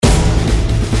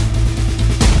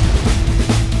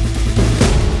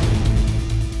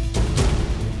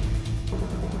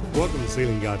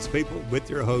Sealing God's People with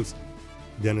your host,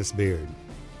 Dennis Beard.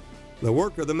 The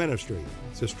work of the ministry.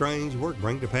 It's a strange work.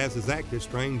 Bring to pass his act, his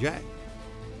strange act.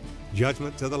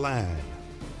 Judgment to the line.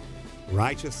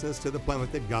 Righteousness to the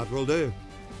plummet that God will do.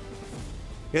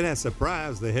 It has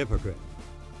surprised the hypocrite.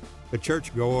 The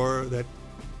churchgoer that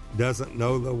doesn't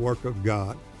know the work of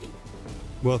God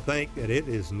will think that it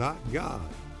is not God.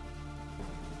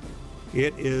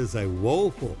 It is a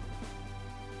woeful.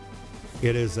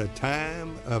 It is a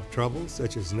time of trouble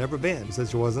such as never been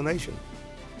since there was a nation.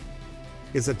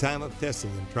 It's a time of testing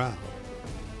and trial,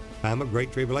 time of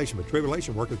great tribulation. But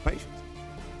tribulation worketh patience.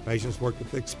 Patience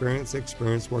worketh experience.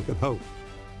 Experience worketh hope.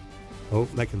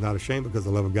 Hope maketh not ashamed, because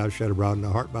the love of God is shed abroad in the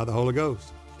heart by the Holy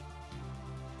Ghost.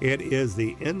 It is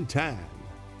the end time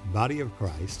body of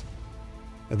Christ,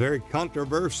 a very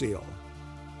controversial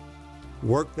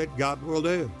work that God will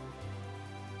do.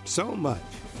 So much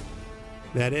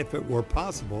that if it were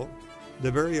possible,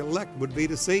 the very elect would be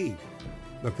deceived,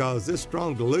 because this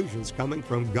strong delusion is coming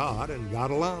from God and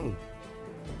God alone,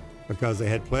 because they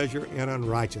had pleasure in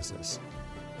unrighteousness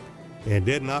and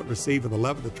did not receive of the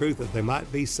love of the truth that they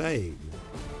might be saved.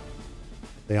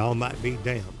 They all might be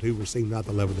damned who receive not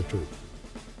the love of the truth.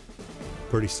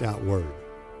 Pretty stout word.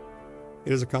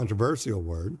 It is a controversial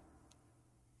word.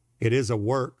 It is a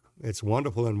work. It's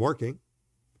wonderful in working.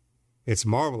 It's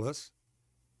marvelous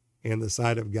in the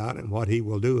sight of God and what he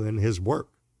will do in his work.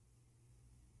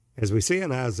 As we see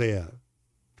in Isaiah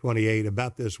 28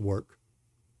 about this work,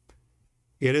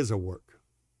 it is a work.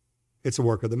 It's a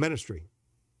work of the ministry.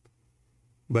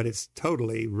 But it's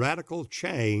totally radical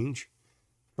change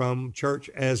from church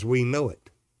as we know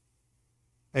it.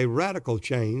 A radical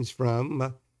change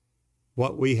from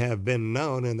what we have been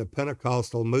known in the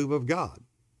Pentecostal move of God.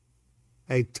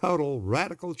 A total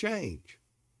radical change.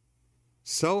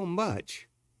 So much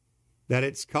that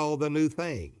it's called the new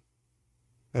thing.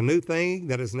 A new thing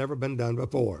that has never been done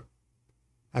before.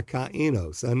 A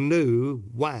kainos, a new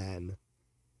wine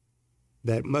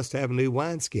that must have new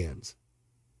wineskins.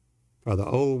 For the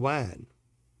old wine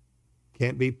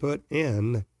can't be put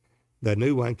in, the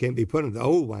new wine can't be put in the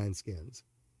old wineskins.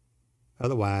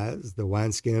 Otherwise, the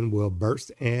wineskin will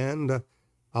burst and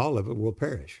all of it will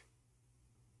perish.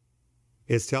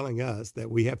 It's telling us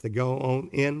that we have to go on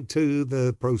into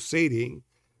the proceeding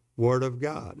Word of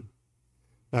God.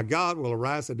 Now, God will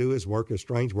arise to do his work, his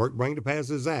strange work, bring to pass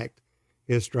his act,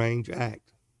 his strange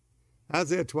act.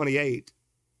 Isaiah 28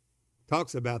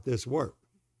 talks about this work.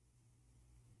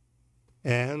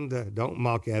 And don't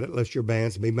mock at it, lest your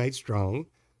bands be made strong,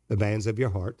 the bands of your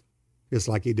heart, just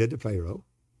like he did to Pharaoh.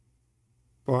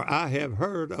 For I have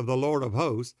heard of the Lord of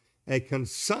hosts, a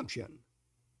consumption,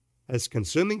 as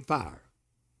consuming fire,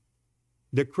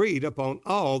 decreed upon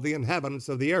all the inhabitants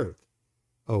of the earth.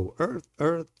 O earth,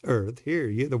 earth, earth, hear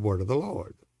ye the word of the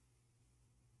Lord.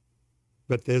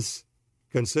 But this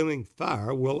consuming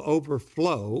fire will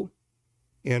overflow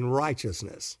in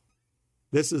righteousness.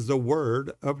 This is the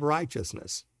word of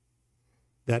righteousness,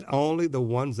 that only the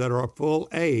ones that are full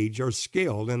age are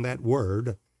skilled in that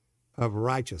word of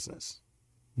righteousness,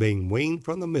 being weaned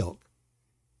from the milk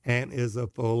and is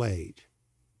of full age.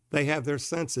 They have their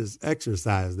senses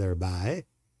exercised thereby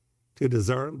to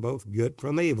discern both good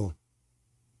from evil.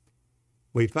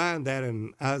 We find that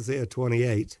in Isaiah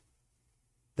 28,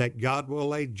 that God will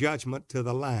lay judgment to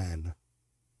the line,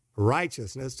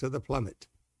 righteousness to the plummet.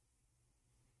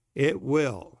 It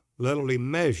will literally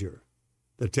measure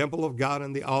the temple of God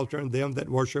and the altar and them that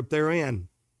worship therein.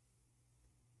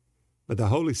 But the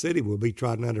holy city will be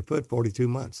trodden underfoot 42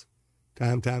 months,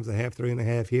 times a half,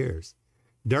 3.5 years.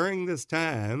 During this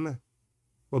time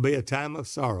will be a time of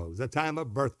sorrows, a time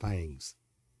of birth pangs,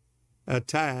 a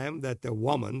time that the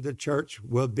woman, the church,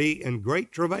 will be in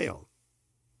great travail.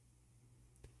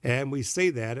 And we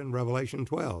see that in Revelation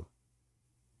 12,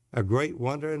 a great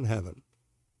wonder in heaven.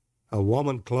 A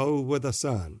woman clothed with a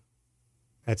sun,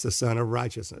 that's the sun of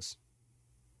righteousness,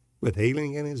 with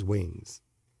healing in his wings.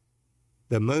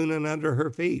 The moon and under her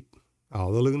feet,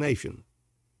 all the lunation.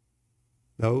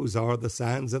 Those are the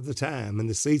signs of the time and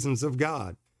the seasons of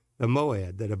God, the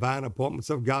moed, the divine appointments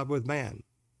of God with man.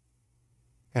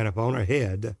 And upon her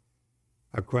head,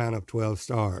 a crown of 12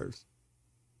 stars.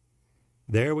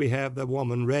 There we have the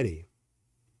woman ready.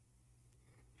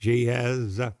 She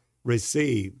has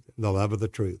received the love of the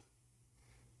truth.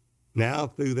 Now,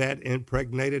 through that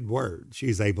impregnated word,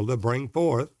 she's able to bring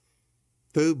forth,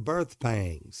 through birth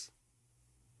pangs,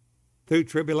 through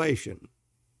tribulation,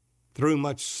 through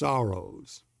much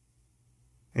sorrows,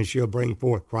 and she'll bring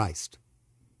forth Christ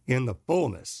in the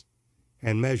fullness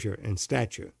and measure and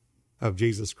stature of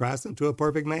Jesus Christ into a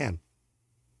perfect man.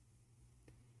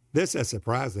 This has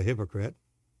surprised the hypocrite.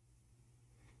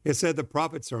 It said the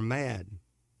prophets are mad.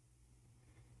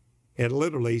 It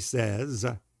literally says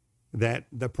that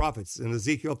the prophets in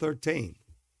Ezekiel 13,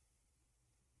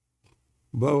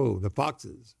 whoa, the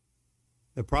foxes.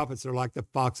 The prophets are like the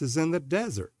foxes in the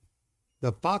desert.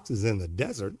 The foxes in the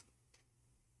desert.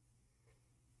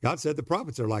 God said the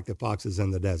prophets are like the foxes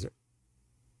in the desert,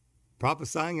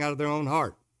 prophesying out of their own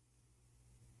heart.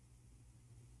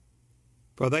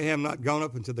 For they have not gone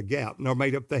up into the gap, nor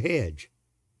made up the hedge.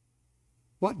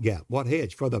 What gap? What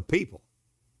hedge? For the people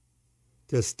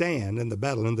to stand in the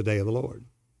battle in the day of the Lord.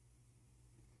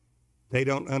 They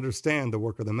don't understand the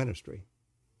work of the ministry.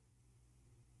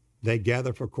 They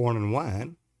gather for corn and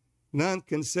wine, none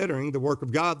considering the work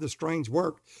of God, the strange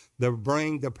work, the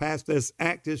bring to pass this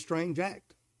act, this strange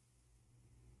act.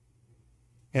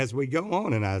 As we go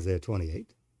on in Isaiah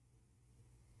 28,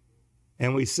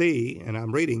 and we see, and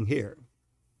I'm reading here,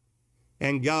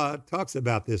 and God talks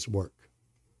about this work.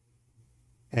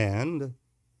 And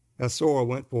a sower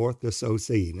went forth to sow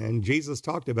seed. And Jesus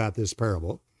talked about this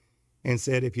parable and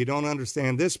said, if you don't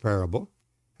understand this parable,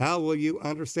 how will you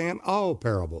understand all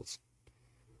parables?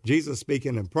 Jesus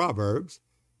speaking in Proverbs,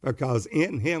 because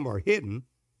in him are hidden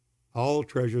all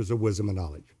treasures of wisdom and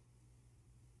knowledge.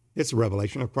 It's a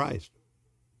revelation of Christ,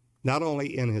 not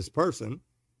only in his person,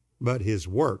 but his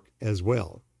work as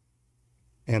well.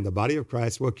 And the body of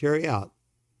Christ will carry out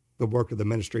the work of the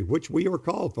ministry, which we are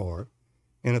called for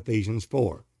in Ephesians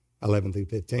 4, 11 through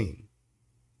 15.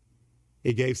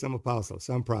 He gave some apostles,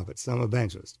 some prophets, some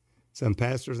evangelists, some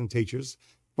pastors and teachers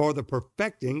for the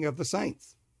perfecting of the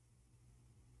saints,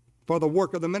 for the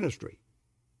work of the ministry.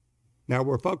 Now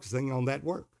we're focusing on that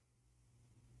work.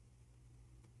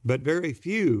 But very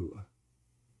few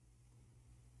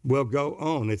will go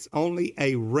on. It's only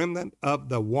a remnant of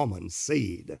the woman's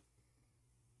seed,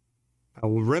 a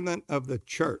remnant of the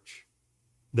church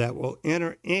that will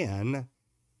enter in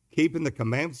keeping the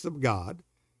commandments of God.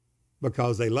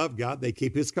 Because they love God, they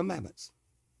keep his commandments.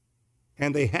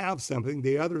 And they have something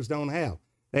the others don't have.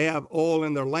 They have oil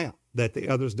in their lamp that the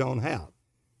others don't have.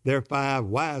 They're 5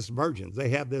 wise virgins. They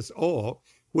have this oil,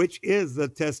 which is the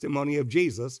testimony of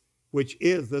Jesus, which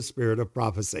is the spirit of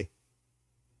prophecy.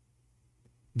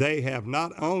 They have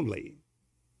not only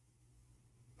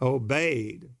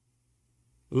obeyed,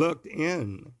 looked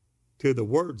in to the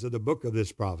words of the book of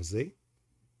this prophecy,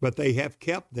 but they have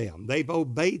kept them. They've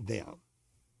obeyed them.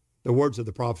 The words of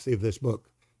the prophecy of this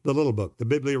book, the little book, the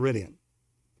Bibliaridion,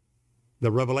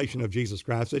 the revelation of Jesus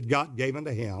Christ that God gave unto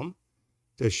him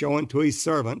to show unto his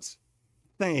servants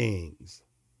things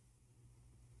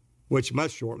which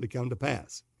must shortly come to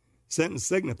pass. Sent and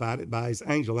signified it by his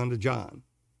angel unto John.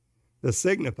 The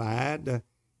signified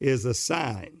is a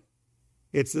sign.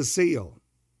 It's a seal.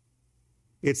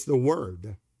 It's the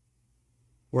word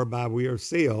whereby we are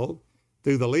sealed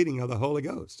through the leading of the Holy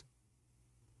Ghost.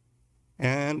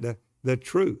 And the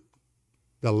truth,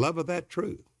 the love of that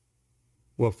truth,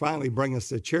 will finally bring us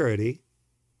to charity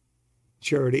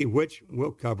which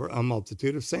will cover a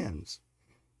multitude of sins.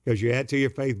 Because you add to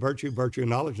your faith virtue, virtue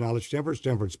knowledge, knowledge temperance,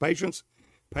 temperance patience,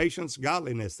 patience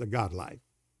godliness, the God life.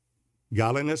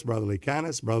 Godliness, brotherly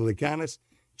kindness,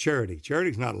 charity. Charity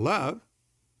is not love.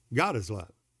 God is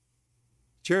love.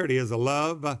 Charity is a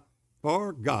love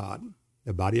for God,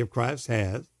 the body of Christ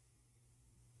has,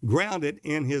 grounded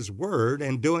in his word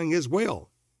and doing his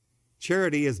will.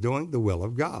 Charity is doing the will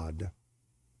of God.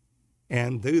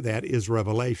 And through that is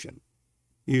revelation.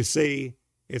 You see,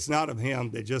 it's not of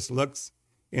him that just looks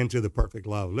into the perfect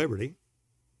law of liberty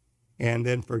and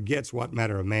then forgets what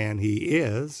manner of man he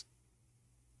is,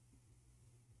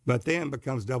 but then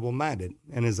becomes double-minded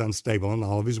and is unstable in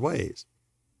all of his ways.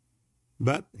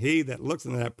 But he that looks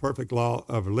into that perfect law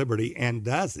of liberty and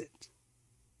does it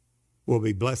will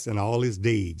be blessed in all his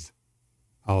deeds,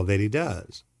 all that he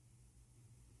does.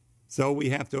 So we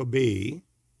have to be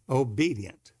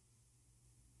obedient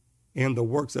in the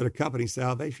works that accompany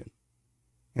salvation.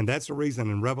 And that's the reason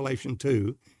in Revelation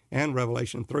 2 and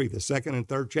Revelation 3, the second and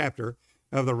third chapter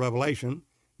of the Revelation,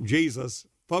 Jesus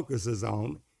focuses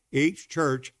on each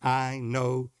church, I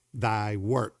know thy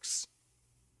works.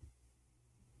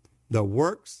 The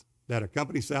works that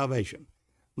accompany salvation,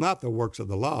 not the works of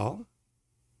the law.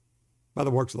 By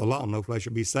the works of the law, no flesh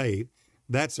shall be saved.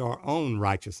 That's our own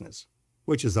righteousness,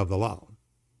 which is of the law.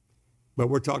 But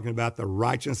we're talking about the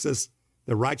righteousness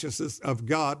of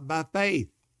God by faith,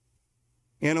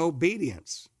 in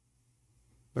obedience.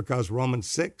 Because Romans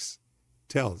 6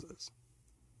 tells us,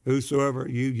 whosoever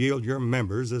you yield your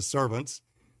members as servants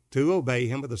to obey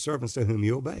him, are the servants to whom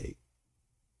you obey.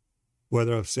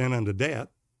 Whether of sin unto death,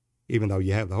 even though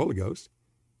you have the Holy Ghost,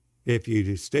 if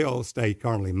you still stay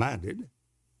carnally minded,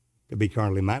 to be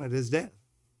carnally minded is death.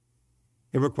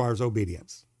 It requires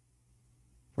obedience.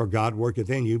 For God worketh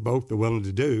in you both the willing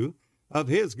to do of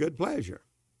his good pleasure.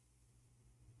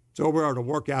 So we are to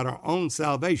work out our own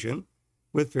salvation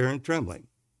with fear and trembling,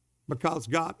 because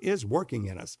God is working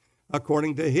in us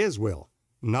according to his will,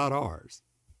 not ours.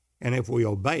 And if we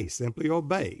obey, simply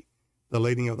obey the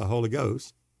leading of the Holy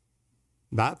Ghost,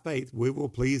 by faith we will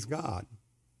please God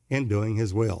in doing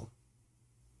his will.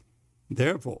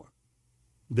 Therefore,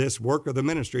 this work of the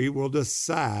ministry will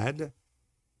decide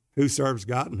who serves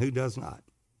God and who does not.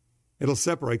 It'll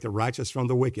separate the righteous from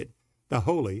the wicked, the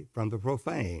holy from the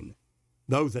profane.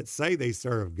 Those that say they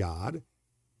serve God,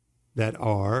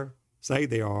 say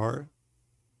they are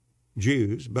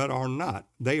Jews, but are not.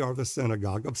 They are the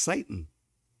synagogue of Satan.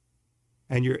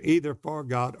 And you're either for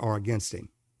God or against him.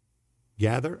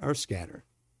 Gather or scatter.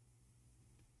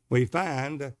 We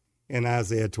find in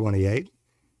Isaiah 28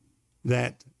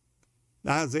 that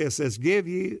Isaiah says, give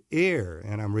ye ear,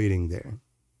 and I'm reading there,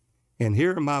 and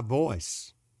hear my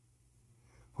voice.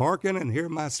 Hearken and hear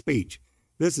my speech.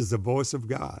 This is the voice of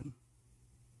God.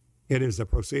 It is the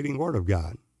proceeding word of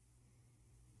God.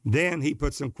 Then he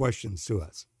puts some questions to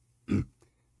us.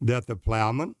 Doth the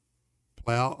plowman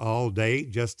plow all day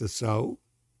just to sow?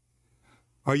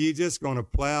 Are you just going to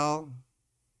plow,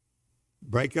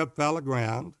 break up fallow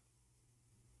ground,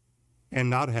 and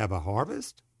not have a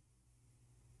harvest?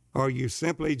 Or are you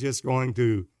simply just going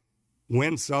to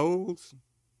win souls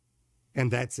and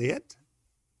that's it?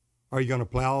 Are you going to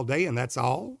plow all day and that's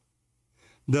all?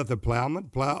 Doth the plowman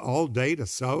plow all day to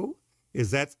sow?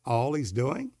 Is that all he's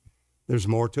doing? There's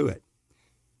more to it.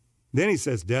 Then he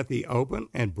says, doth he open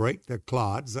and break the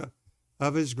clods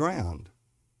of his ground?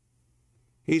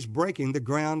 He's breaking the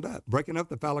ground up, breaking up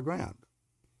the fallow ground.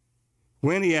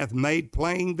 When he hath made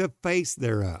plain the face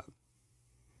thereof,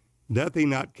 doth he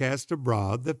not cast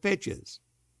abroad the fitches,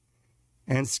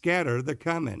 and scatter the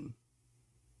cummin,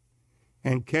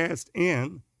 and cast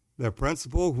in the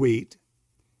principal wheat,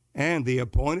 and the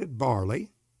appointed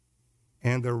barley,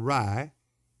 and the rye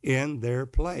in their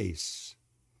place?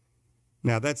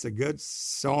 Now that's a good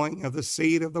sowing of the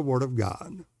seed of the Word of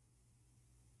God.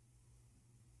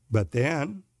 But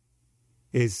then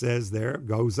it says there,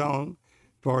 goes on,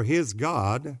 for his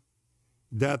God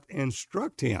doth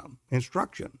instruction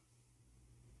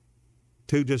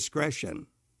to discretion,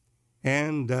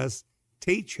 and does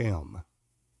teach him.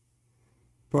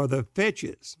 For the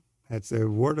fitches, that's the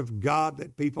word of God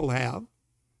that people have,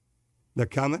 the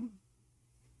cummin,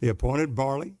 the appointed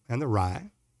barley, and the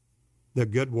rye, the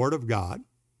good word of God.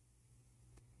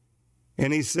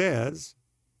 And he says,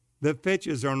 the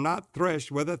fitches are not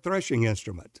threshed with a threshing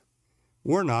instrument.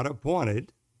 We're not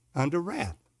appointed unto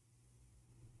wrath.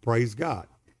 Praise God.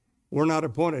 We're not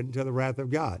appointed to the wrath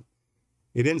of God.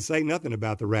 He didn't say nothing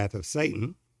about the wrath of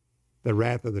Satan, the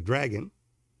wrath of the dragon,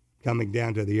 coming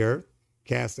down to the earth,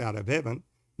 cast out of heaven,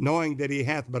 knowing that he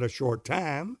hath but a short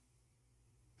time.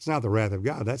 It's not the wrath of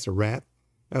God. That's the wrath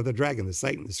of the dragon, the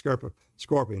Satan, the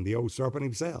scorpion, the old serpent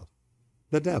himself,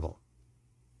 the devil.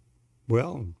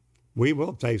 Well, we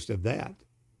will taste of that,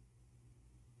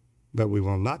 but we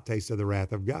will not taste of the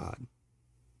wrath of God.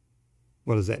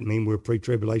 What does that mean? We're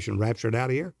pre-tribulation raptured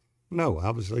out of here? No,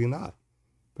 obviously not,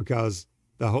 because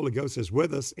the Holy Ghost is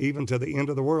with us even to the end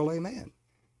of the world. Amen.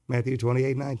 Matthew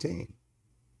 28:19.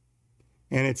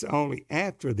 And it's only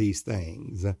after these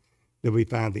things that we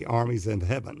find the armies in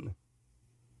heaven,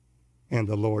 and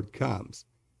the Lord comes,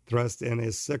 thrusts in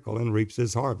his sickle, and reaps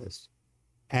his harvest.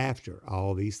 After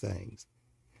all these things,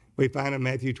 we find in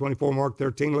Matthew 24, Mark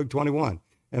 13, Luke 21,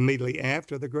 immediately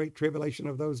after the great tribulation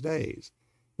of those days.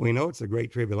 We know it's a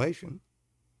great tribulation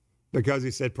because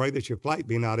he said, pray that your flight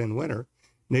be not in winter,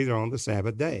 neither on the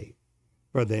Sabbath day,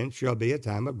 for then shall be a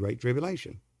time of great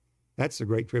tribulation. That's the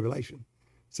great tribulation.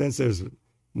 Since there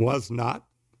was not,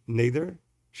 neither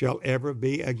shall ever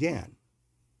be again.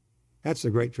 That's the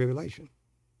great tribulation.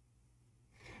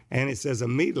 And it says,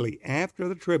 immediately after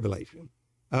the tribulation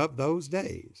of those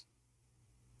days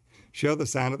shall the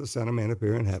sign of the Son of Man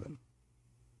appear in heaven.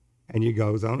 And he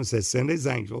goes on and says, send his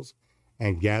angels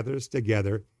and gathers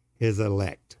together his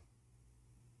elect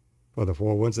for the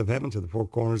four winds of heaven to the four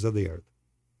corners of the earth.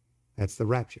 That's the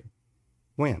rapture.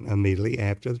 When? Immediately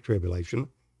after the tribulation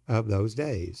of those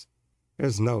days.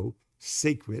 There's no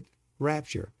secret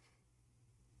rapture.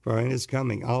 For in his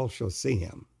coming all shall see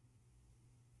him.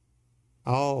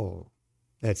 All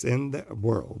that's in the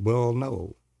world will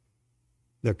know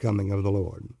the coming of the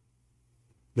Lord.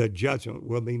 The judgment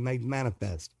will be made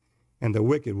manifest, and the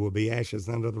wicked will be ashes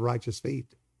under the righteous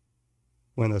feet.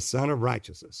 When the Son of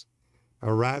Righteousness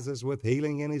arises with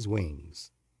healing in his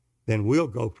wings, then we'll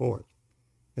go forth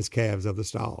as calves of the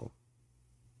stall,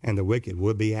 and the wicked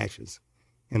will be ashes.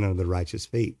 and under the righteous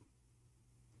feet.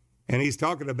 And he's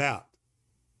talking about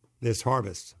this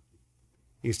harvest.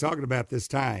 He's talking about this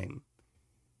time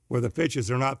where the fitches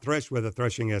are not threshed with a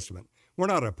threshing instrument. We're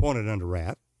not appointed unto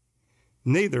wrath.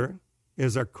 Neither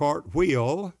is a cart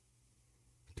wheel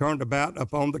turned about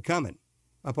upon the coming,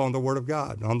 upon the word of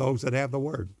God, on those that have the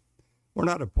word. We're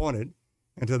not appointed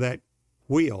into that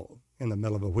wheel in the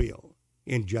middle of a wheel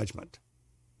in judgment.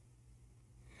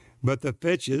 But the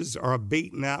fitches are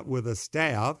beaten out with a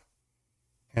staff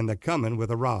and the coming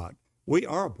with a rod. We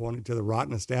are appointed to the rod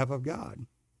and the staff of God.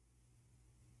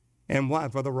 And why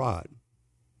for the rod?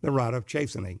 The rod of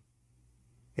chastening.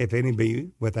 If any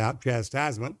be without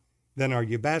chastisement, then are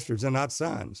you bastards and not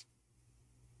sons.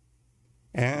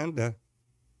 And,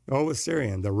 O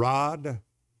Assyrian, the rod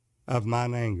of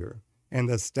mine anger and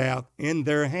the staff in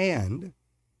their hand,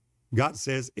 God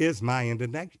says, is my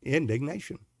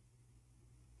indignation.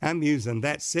 I'm using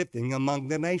that sifting among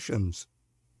the nations.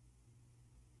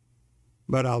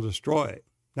 But I'll destroy it.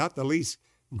 Not the least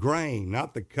grain,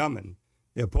 not the cumin,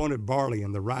 the appointed barley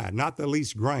and the rye, not the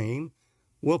least grain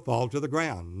will fall to the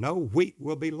ground. No wheat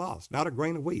will be lost, not a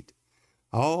grain of wheat.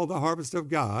 All the harvest of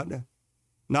God,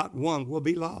 not one will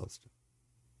be lost.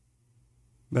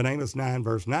 But Amos 9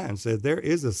 verse 9 says there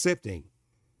is a sifting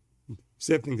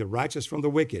the righteous from the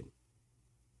wicked,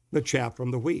 the chaff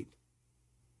from the wheat,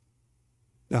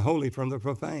 the holy from the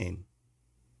profane.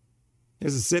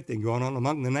 There's a sifting going on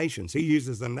among the nations. He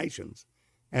uses the nations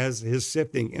as his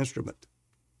sifting instrument.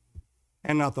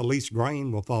 And not the least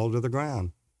grain will fall to the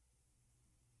ground.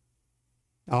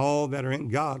 All that are in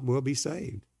God will be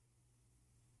saved,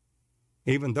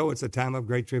 even though it's a time of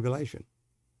great tribulation,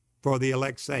 for the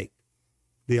elect's sake,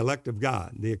 the elect of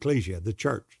God, the ecclesia, the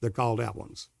church, the called out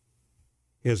ones,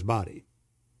 his body.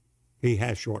 He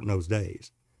has shortened those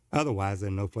days. Otherwise,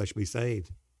 then no flesh be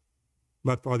saved.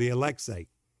 But for the elect's sake,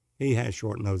 he has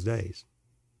shortened those days.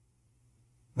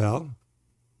 Well,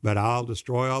 but I'll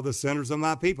destroy all the sinners of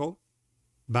my people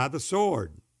by the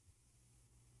sword,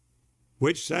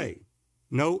 which say,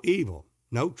 no evil,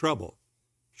 no trouble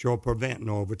shall prevent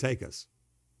nor overtake us.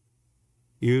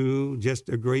 You just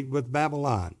agreed with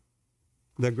Babylon,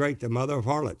 the great, the mother of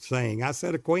harlots, saying, I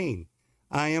said a queen,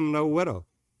 I am no widow,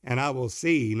 and I will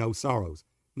see no sorrows,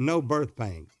 no birth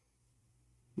pangs.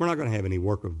 We're not going to have any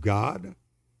work of God.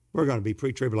 We're going to be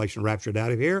pre-tribulation raptured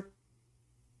out of here.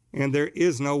 And there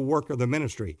is no work of the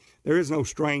ministry. There is no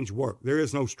strange work. There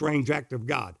is no strange act of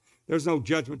God. There's no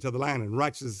judgment to the land and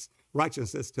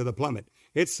righteousness to the plummet.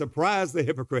 It surprised the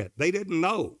hypocrite. They didn't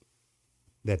know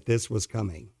that this was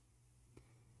coming.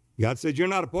 God said, you're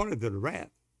not appointed to the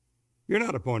wrath. You're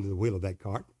not appointed to the wheel of that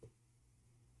cart.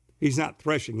 He's not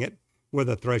threshing it with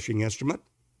a threshing instrument,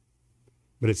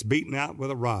 but it's beaten out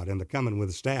with a rod and the coming with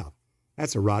a staff.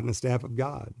 That's a rod and a staff of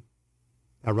God.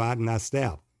 A rod and a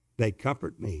staff. They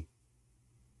comfort me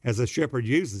as a shepherd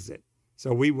uses it.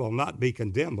 So we will not be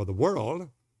condemned by the world.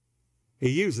 He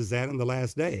uses that in the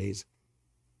last days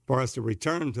for us to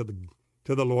return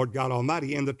to the Lord God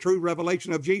Almighty in the true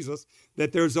revelation of Jesus,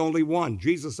 that there's only one,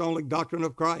 Jesus only doctrine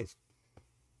of Christ.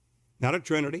 Not a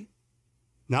Trinity,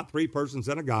 not three persons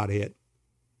in a Godhead,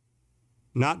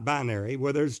 not binary,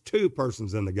 where there's two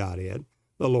persons in the Godhead,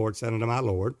 the Lord said unto my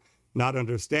Lord, not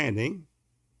understanding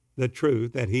the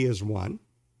truth that he is one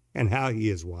and how he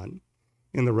is one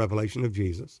in the revelation of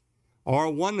Jesus,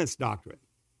 or oneness doctrine,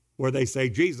 where they say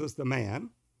Jesus, the man,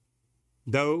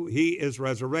 though he is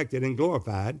resurrected and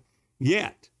glorified,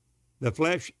 yet the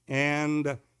flesh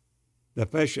and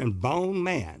bone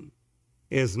man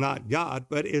is not God,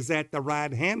 but is at the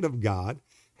right hand of God,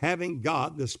 having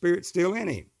God, the Spirit, still in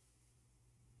him.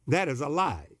 That is a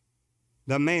lie.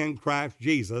 The man Christ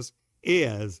Jesus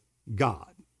is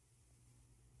God.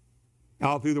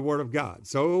 All through the Word of God.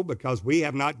 So, because we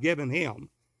have not given him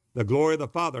the glory of the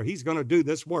Father, he's going to do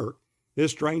this work,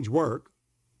 this strange work,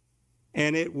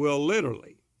 and it will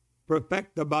literally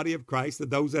perfect the body of Christ,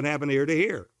 that those that have an ear to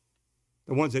hear.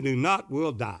 The ones that do not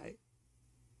will die,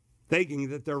 thinking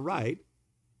that they're right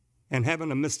and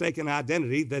having a mistaken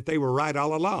identity that they were right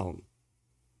all along.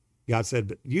 God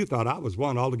said, you thought I was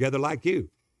one altogether like you,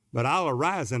 but I'll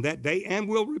arise in that day and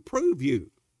will reprove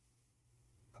you.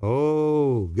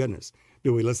 Oh, goodness.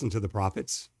 Do we listen to the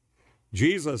prophets?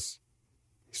 Jesus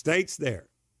states there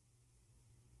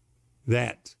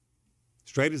that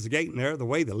straight is the gate and narrow the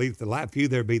way that leadeth to life, few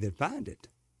there be that find it.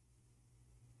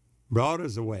 Broad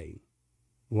is the way,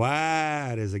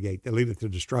 wide is the gate that leadeth to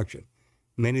destruction.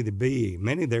 Many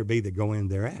there be that go in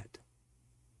thereat.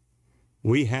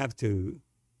 We have to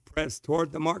press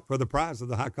toward the mark for the prize of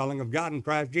the high calling of God in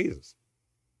Christ Jesus.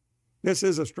 This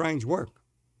is a strange work.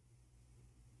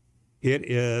 It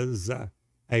is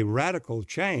a radical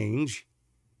change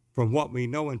from what we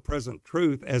know in present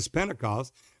truth as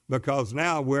Pentecost, because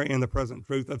now we're in the present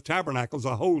truth of tabernacles,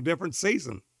 a whole different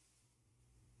season.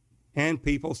 And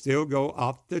people still go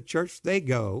off to church. They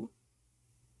go,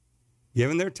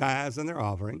 giving their tithes and their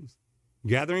offerings,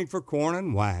 gathering for corn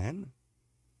and wine,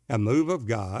 a move of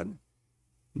God,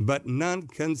 but none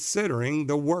considering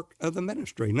the work of the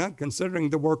ministry, none considering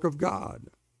the work of God.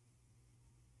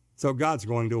 So God's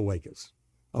going to awake us.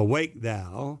 Awake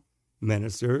thou,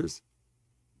 ministers.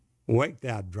 Awake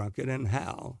thou, drunkard, and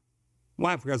howl.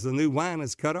 Why? Because the new wine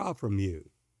is cut off from you.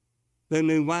 The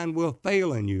new wine will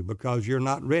fail in you because you're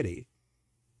not ready.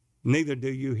 Neither do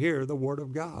you hear the word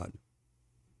of God.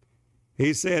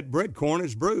 He said, bread corn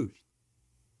is bruised.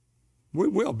 We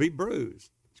will be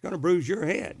bruised. It's going to bruise your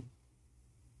head.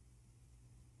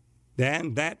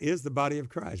 And that is the body of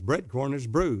Christ. Bread corn is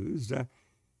bruised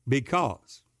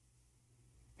because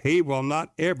he will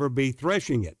not ever be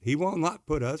threshing it. He will not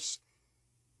put us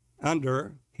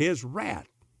under his wrath.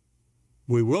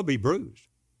 We will be bruised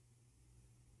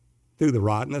through the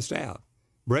rod and the staff.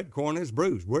 Bread corn is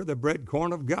bruised. We're the bread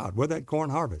corn of God. We're that corn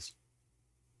harvest,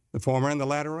 the former and the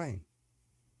latter rain.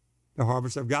 The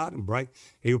harvest of God, and break.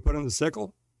 He will put in the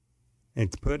sickle and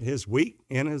put his wheat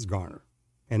in his garner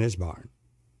and his barn.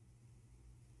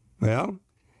 Well,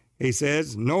 he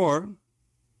says, nor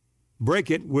break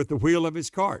it with the wheel of his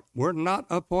cart. We're not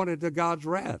appointed to God's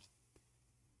wrath,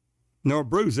 nor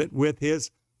bruise it with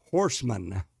his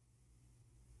horsemen,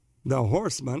 the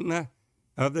horsemen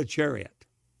of the chariot.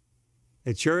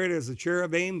 The chariot is the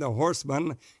cherubim. The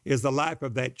horseman is the life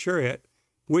of that chariot,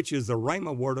 which is the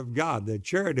Rhema word of God. The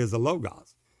chariot is the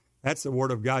Logos. That's the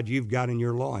word of God you've got in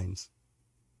your loins.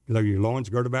 Your loins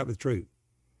girded about with truth.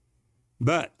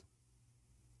 But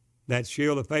that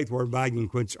shield of faith whereby you can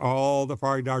quench all the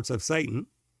fiery darts of Satan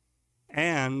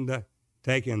and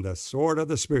taking the sword of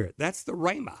the Spirit. That's the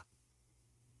Rhema.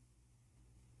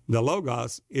 The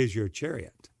Logos is your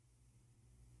chariot.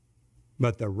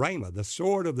 But the Rhema, the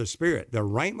sword of the Spirit, the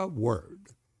Rhema word,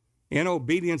 in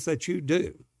obedience that you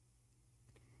do,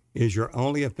 is your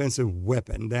only offensive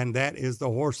weapon. Then that is the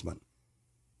horseman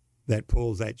that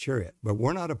pulls that chariot. But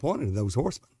we're not appointed to those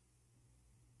horsemen.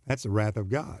 That's the wrath of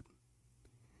God.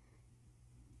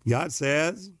 God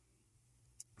says,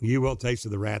 you will taste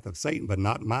of the wrath of Satan, but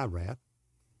not my wrath.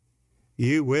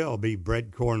 You will be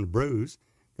bread corn bruised,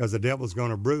 because the devil's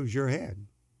going to bruise your head.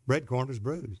 Bread corn is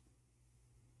bruised.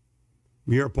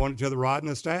 You're appointed to the rod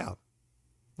and the staff.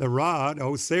 The rod,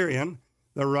 O Syrian,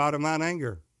 the rod of mine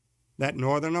anger. That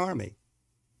northern army.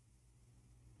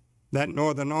 That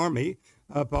northern army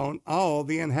upon all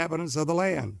the inhabitants of the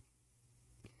land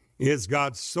is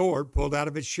God's sword pulled out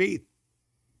of its sheath.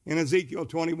 In Ezekiel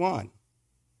 21,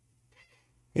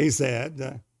 he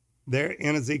said there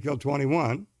in Ezekiel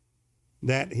 21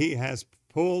 that he has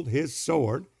pulled his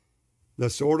sword, the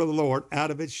sword of the Lord,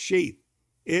 out of its sheath.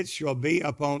 It shall be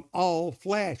upon all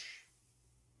flesh,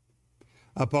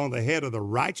 upon the head of the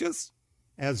righteous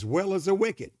as well as the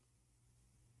wicked.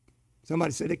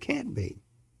 Somebody said it can't be.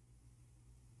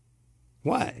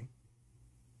 Why?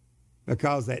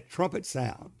 Because that trumpet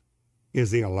sound is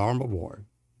the alarm of war.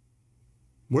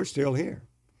 We're still here.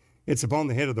 It's upon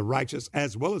the head of the righteous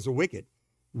as well as the wicked.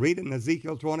 Read it in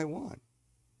Ezekiel 21.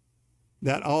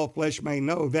 That all flesh may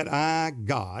know that I,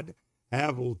 God,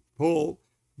 have pulled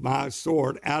my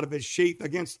sword out of its sheath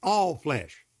against all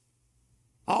flesh.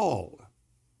 All.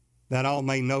 That all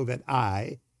may know that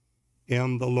I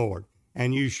am the Lord.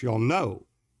 And you shall know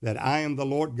that I am the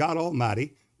Lord God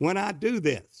Almighty when I do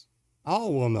this.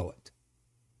 All will know it,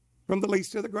 from the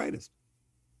least to the greatest.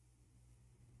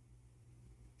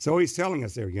 So he's telling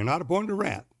us there, you're not appointed to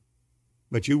wrath,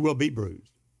 but you will be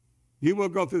bruised. You will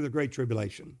go through the great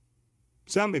tribulation.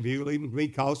 Some of you will even be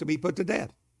caused to be put to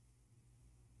death.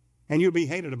 And you'll be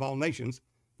hated of all nations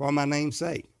for my name's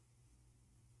sake.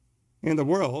 In the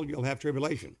world, you'll have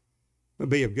tribulation, but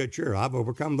be of good cheer. I've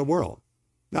overcome the world.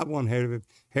 Not one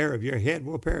hair of your head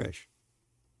will perish.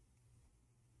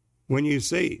 When you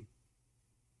see,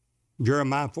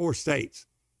 Jeremiah 4 states,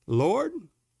 Lord,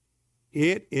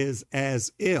 it is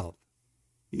as if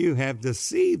you have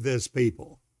deceived this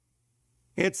people.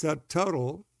 It's a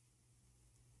total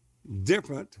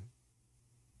different,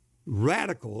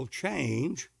 radical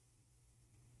change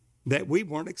that we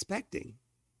weren't expecting.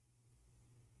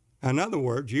 In other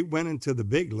words, you went into the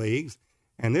big leagues,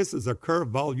 and this is a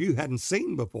curveball you hadn't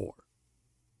seen before.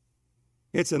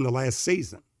 It's in the last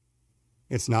season.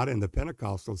 It's not in the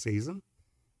Pentecostal season.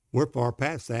 We're far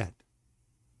past that.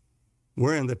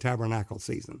 We're in the tabernacle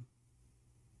season.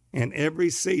 And every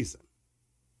season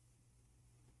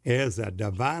is a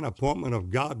divine appointment of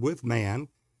God with man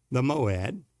the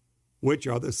Moed, which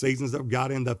are the seasons of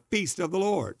God in the feast of the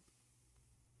Lord.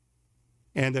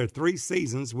 And there are 3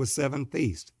 seasons with 7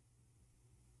 feasts.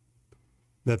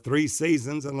 The 3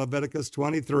 seasons in Leviticus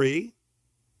 23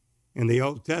 in the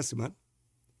Old Testament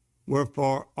were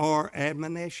for our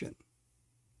admonition,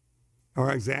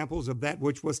 are examples of that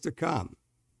which was to come.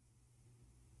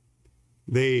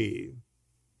 The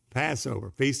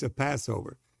Passover, Feast of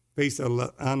Passover, Feast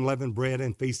of Unleavened Bread,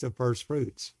 and Feast of First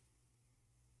Fruits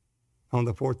on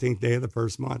the 14th day of the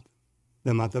first month,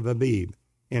 the month of Abib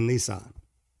in Nisan.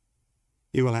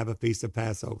 You will have a Feast of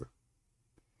Passover.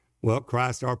 Well,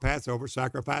 Christ, our Passover,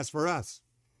 sacrificed for us.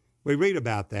 We read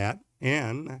about that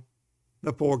in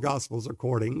the 4 Gospels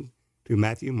according to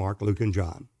Matthew, Mark, Luke, and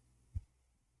John.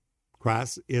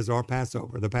 Christ is our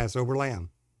Passover, the Passover lamb.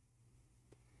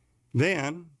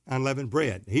 Then, unleavened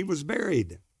bread. He was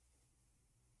buried,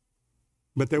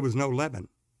 but there was no leaven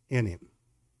in him,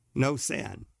 no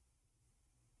sin,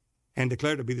 and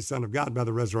declared to be the Son of God by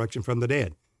the resurrection from the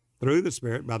dead, through the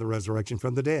Spirit by the resurrection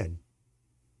from the dead.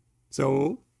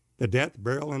 So, the death,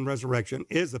 burial, and resurrection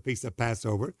is the Feast of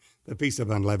Passover, the Feast of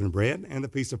Unleavened Bread, and the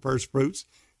Feast of First Fruits.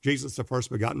 Jesus, the first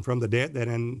begotten from the dead, that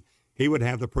he would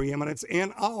have the preeminence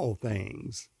in all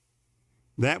things.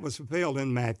 That was fulfilled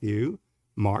in Matthew,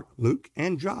 Mark, Luke,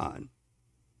 and John.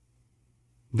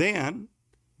 Then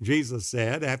Jesus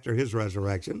said, after his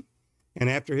resurrection and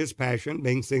after his passion,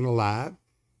 being seen alive,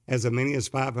 as many as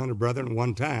 500 brethren at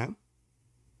one time,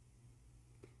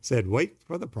 said, wait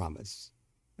for the promise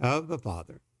of the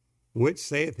Father, which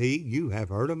saith he, you have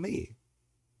heard of me,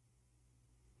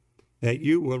 that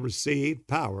you will receive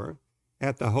power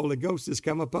after the Holy Ghost is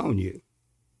come upon you,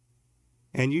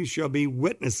 and you shall be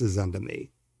witnesses unto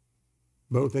me,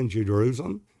 both in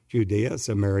Jerusalem, Judea,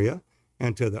 Samaria,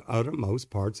 and to the uttermost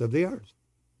parts of the earth.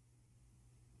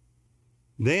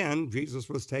 Then Jesus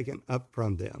was taken up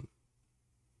from them.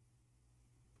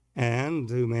 And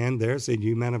to man there said,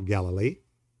 you men of Galilee,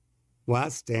 why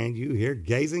stand you here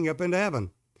gazing up into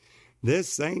heaven?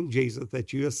 This same Jesus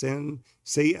that you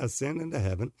see ascend into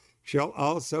heaven shall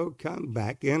also come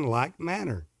back in like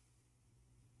manner.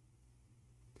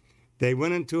 They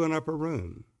went into an upper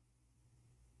room.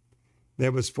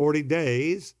 There was 40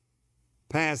 days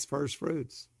past first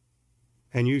fruits,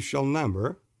 and you shall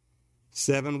number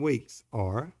 7 weeks,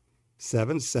 or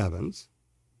 7 sevens,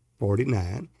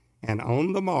 49, and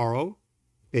on the morrow,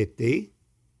 50,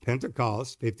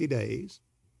 Pentecost, 50 days,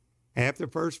 after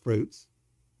first fruits,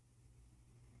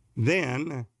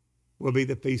 then will be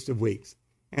the Feast of Weeks,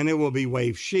 and it will be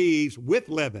wave sheaves with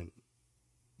leaven.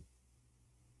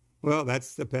 Well,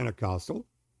 that's the Pentecostal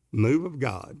move of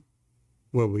God,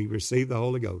 where we receive the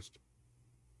Holy Ghost.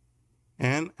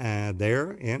 And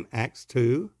there in Acts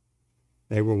 2,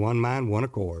 they were one mind, one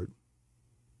accord.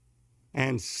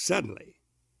 And suddenly,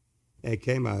 there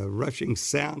came a rushing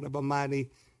sound of a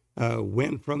mighty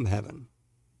wind from heaven.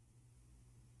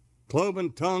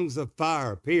 Cloven tongues of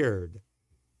fire appeared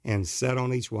and sat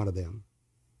on each one of them.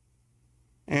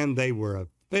 And they were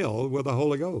filled with the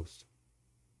Holy Ghost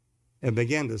and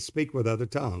began to speak with other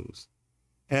tongues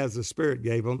as the Spirit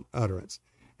gave them utterance.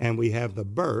 And we have the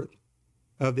birth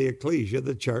of the ecclesia,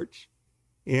 the church,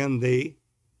 in the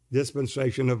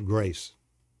dispensation of grace.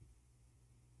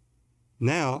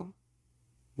 Now,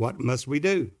 what must we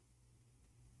do?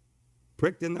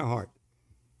 Pricked in their heart.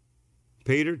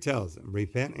 Peter tells them,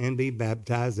 repent and be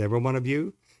baptized, every one of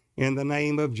you, in the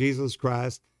name of Jesus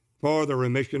Christ, for the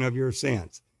remission of your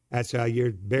sins. That's how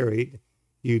you're buried.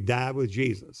 You die with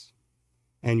Jesus,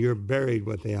 and you're buried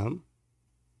with him,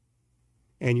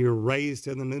 and you're raised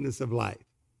to the newness of life,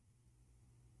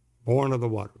 born of the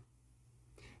water.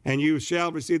 And you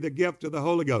shall receive the gift of the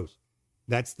Holy Ghost.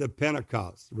 That's the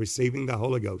Pentecost, receiving the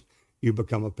Holy Ghost. You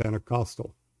become a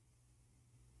Pentecostal.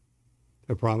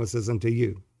 The promises unto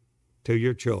you, to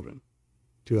your children,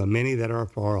 to many that are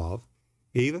far off,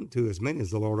 even to as many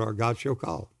as the Lord our God shall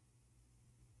call.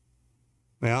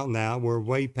 Well, now we're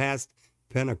way past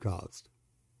Pentecost,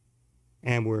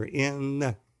 and we're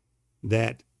in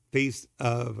that Feast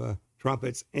of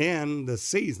Trumpets and the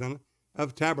season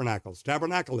of Tabernacles,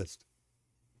 Tabernacleist,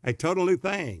 a total new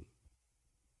thing.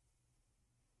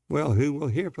 Well, who will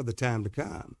hear for the time to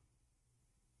come?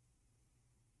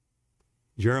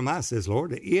 Jeremiah says,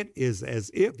 Lord, it is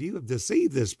as if you have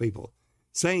deceived this people,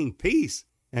 saying peace,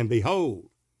 and behold,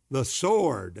 the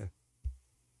sword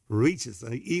reaches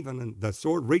even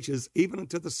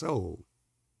into the soul.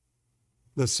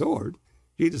 The sword,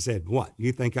 Jesus said, what?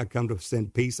 You think I come to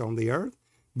send peace on the earth?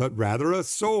 But rather a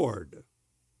sword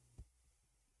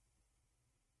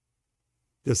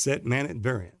to set man at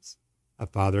variance. A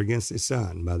father against his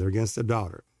son, mother against a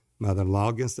daughter, mother-in-law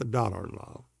against a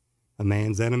daughter-in-law, A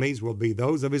man's enemies will be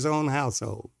those of his own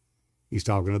household. He's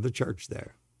talking to the church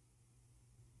there.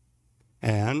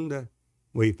 And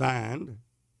we find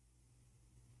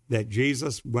that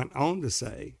Jesus went on to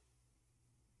say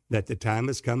that the time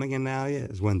is coming, and now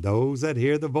is, when those that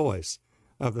hear the voice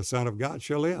of the Son of God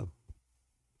shall live.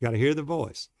 You got to hear the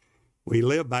voice. We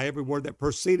live by every word that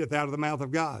proceedeth out of the mouth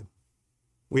of God.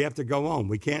 We have to go on.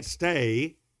 We can't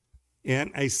stay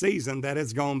in a season that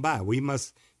has gone by. We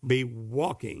must be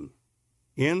walking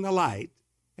in the light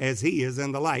as he is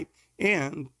in the light,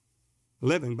 and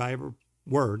living by every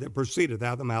word that proceedeth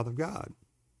out of the mouth of God.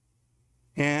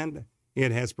 And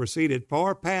it has proceeded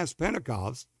far past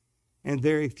Pentecost, and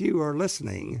very few are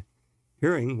listening,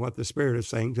 hearing what the Spirit is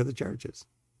saying to the churches.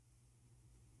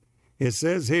 It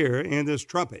says here in this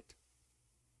trumpet,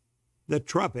 the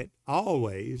trumpet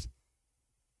always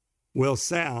will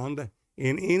sound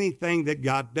in anything that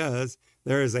God does.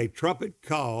 There is a trumpet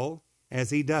call as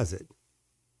he does it.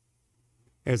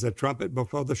 There's a trumpet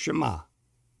before the Shema.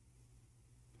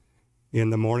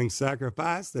 In the morning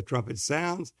sacrifice, the trumpet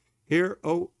sounds. Hear,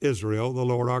 O Israel, the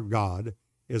Lord our God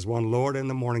is one Lord in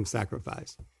the morning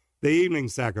sacrifice. The evening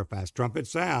sacrifice, trumpet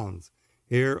sounds.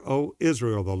 Hear, O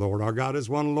Israel, the Lord our God is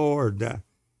one Lord.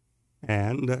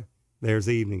 And there's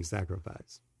the evening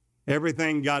sacrifice.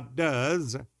 Everything God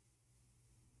does,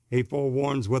 he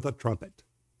forewarns with a trumpet.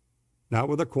 Not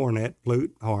with a cornet,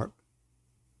 flute, harp,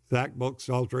 sackbut,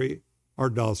 psaltery, or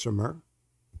dulcimer.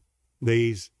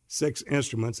 These 6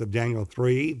 instruments of Daniel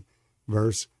 3,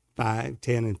 verse 5,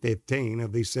 10, and 15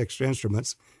 of these 6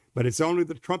 instruments. But it's only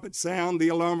the trumpet sound, the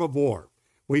alarm of war.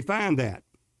 We find that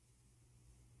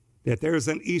there's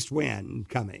an east wind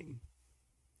coming.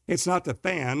 It's not to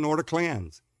fan nor to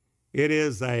cleanse. It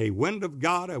is a wind of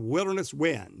God, a wilderness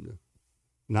wind,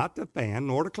 not to fan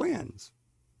nor to cleanse.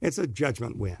 It's a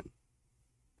judgment wind.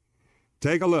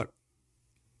 Take a look.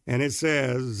 And it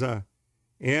says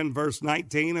in verse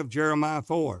 19 of Jeremiah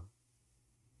 4,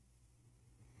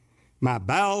 my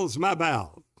bowels,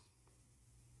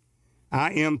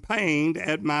 I am pained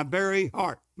at my very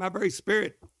heart, my very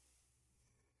spirit.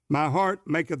 My heart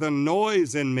maketh a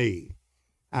noise in me.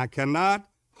 I cannot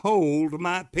hold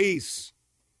my peace,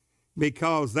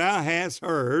 because thou hast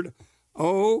heard,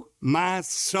 O my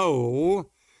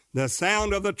soul, the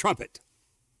sound of the trumpet,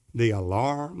 the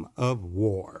alarm of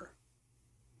war.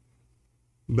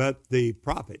 But the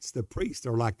prophets, the priests,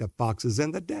 are like the foxes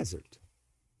in the desert.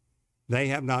 They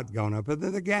have not gone up into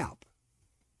the gap,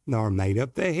 nor made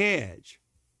up the hedge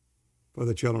for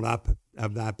the children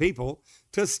of thy people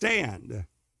to stand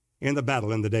in the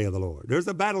battle in the day of the Lord. There's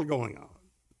a battle going on,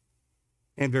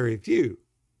 and very few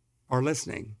are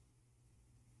listening.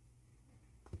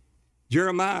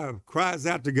 Jeremiah cries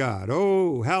out to God,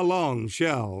 oh, how long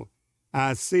shall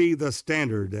I see the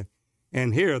standard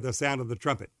and hear the sound of the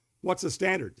trumpet? What's the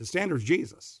standard? The standard is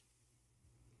Jesus.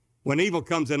 When evil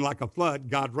comes in like a flood,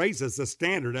 God raises the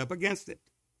standard up against it.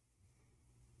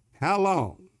 How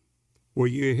long will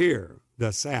you hear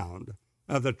the sound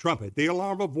of the trumpet, the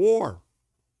alarm of war?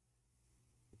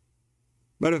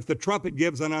 But if the trumpet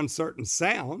gives an uncertain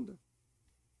sound,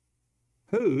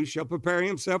 who shall prepare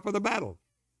himself for the battle?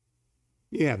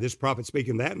 You have this prophet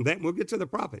speaking that, and then we'll get to the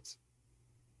prophets.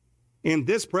 In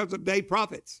this present day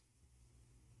prophets,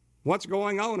 what's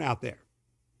going on out there?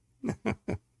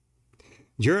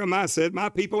 Jeremiah said, my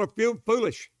people are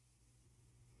foolish.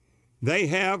 They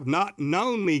have not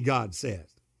known me, God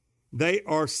says. They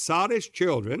are sottish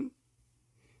children.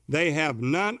 They have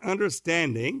none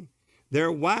understanding.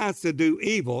 They're wise to do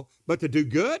evil, but to do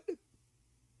good,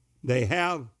 they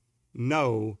have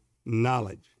no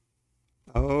knowledge.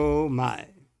 Oh my,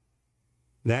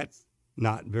 that's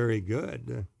not very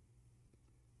good.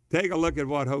 Take a look at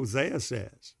what Hosea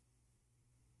says.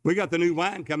 We got the new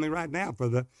wine coming right now for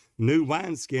the new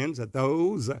wineskins that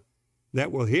those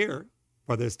that will hear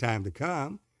for this time to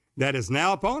come, that is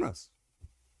now upon us.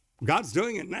 God's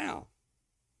doing it now.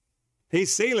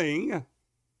 He's sealing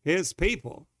his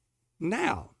people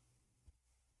now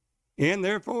in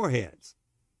their foreheads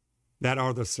that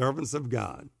are the servants of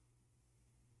God.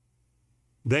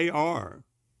 They are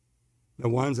the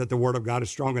ones that the word of God is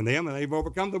strong in them, and they've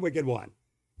overcome the wicked one.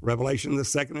 Revelation, the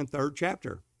 2nd and 3rd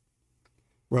chapter.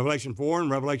 Revelation 4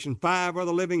 and Revelation 5 are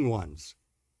the living ones,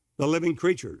 the living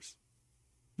creatures,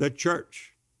 the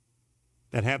church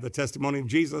that have the testimony of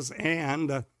Jesus,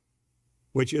 and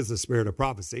which is the spirit of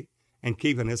prophecy, and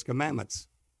keeping his commandments.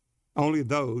 Only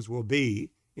those will be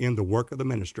in the work of the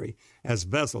ministry as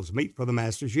vessels meet for the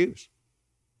master's use.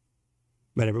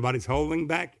 But everybody's holding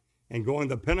back and going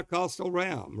the Pentecostal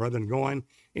realm rather than going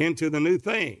into the new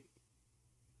thing.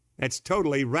 That's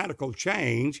totally radical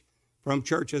change from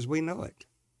church as we know it.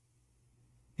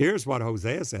 Here's what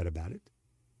Hosea said about it.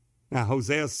 Now,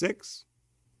 Hosea 6,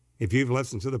 if you've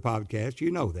listened to the podcast, you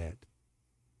know that.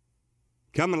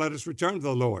 Come and let us return to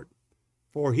the Lord,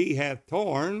 for he hath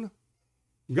torn,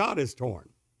 God is torn.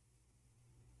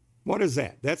 What is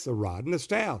that? That's the rod and the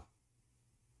staff.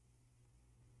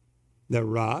 The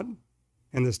rod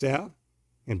and the staff,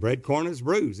 and bread corn is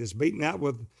bruised. It's beaten out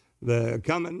with the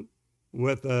cumin,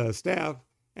 with the staff,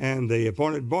 and the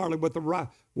appointed barley with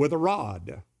a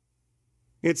rod.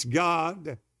 It's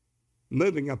God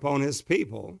moving upon his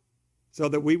people so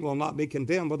that we will not be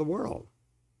condemned with the world.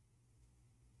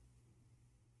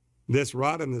 This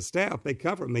rod and the staff, they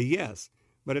comfort me, yes,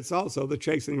 but it's also the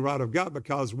chastening rod of God,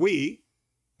 because we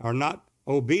are not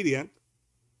obedient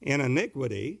in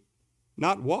iniquity,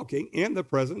 not walking in the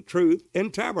present truth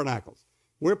in tabernacles.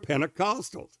 We're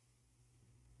Pentecostals,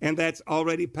 and that's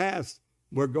already passed.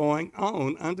 We're going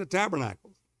on unto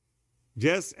tabernacles,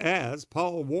 just as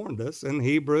Paul warned us in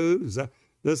Hebrews, the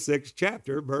 6th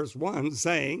chapter, verse 1,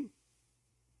 saying,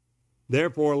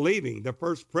 therefore, leaving the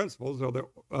first principles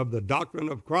of the doctrine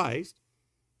of Christ,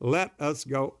 let us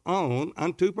go on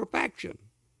unto perfection.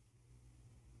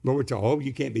 But we're told, oh,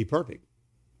 you can't be perfect.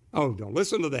 Oh, don't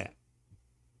listen to that.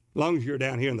 As long as you're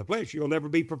down here in the flesh, you'll never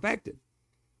be perfected.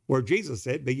 Where Jesus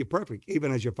said, be ye perfect,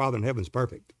 even as your Father in heaven is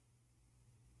perfect.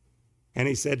 And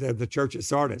he said to the church at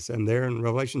Sardis, and there in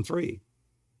Revelation 3,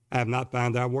 I have not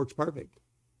found thy works perfect.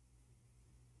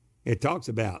 It talks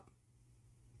about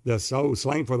the soul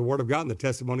slain for the word of God and the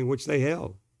testimony which they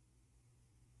held.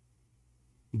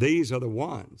 These are the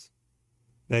ones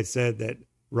that said that,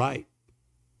 right,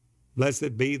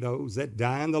 blessed be those that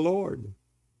die in the Lord.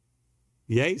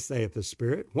 Yea, saith the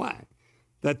Spirit. Why?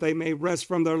 That they may rest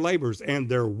from their labors, and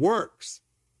their works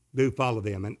do follow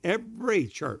them. And every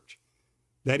church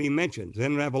that he mentions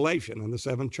in Revelation in the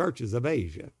 7 churches of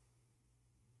Asia,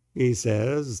 he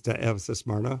says to Ephesus,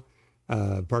 Smyrna,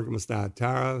 Pergamos,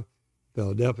 Thyatira,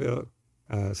 Philadelphia,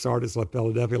 Sardis,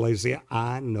 Philadelphia, Laodicea,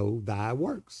 I know thy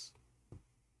works.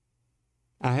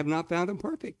 I have not found them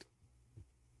perfect.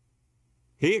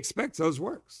 He expects those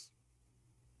works,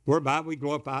 whereby we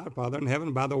glorify our Father in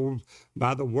heaven by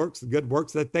the works, the good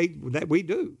works that we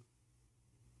do.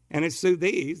 And it's through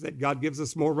these that God gives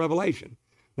us more revelation.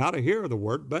 Not a hearer of the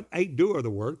word, but a doer of the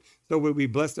word, so we'll be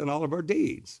blessed in all of our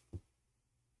deeds.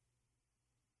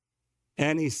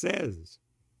 And he says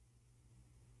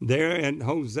there in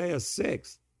Hosea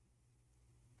 6,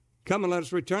 come and let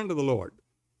us return to the Lord.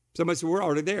 Somebody said, we're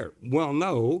already there. Well,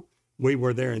 no, we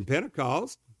were there in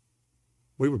Pentecost.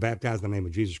 We were baptized in the name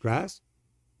of Jesus Christ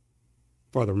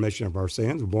for the remission of our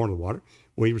sins. We're born of the water.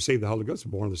 We received the Holy Ghost.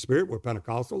 We're born of the Spirit. We're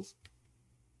Pentecostals.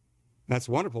 That's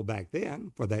wonderful back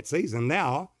then for that season.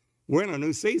 Now we're in a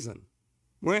new season.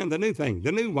 We're in the new thing,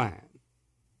 the new wine.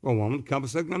 A woman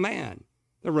compassing a man,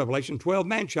 the Revelation 12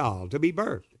 man-child to be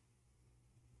birthed.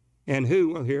 And who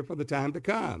will hear for the time to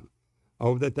come?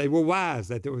 Oh, that they were wise,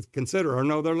 that they would consider or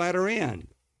know their latter end.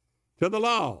 To the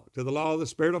law of the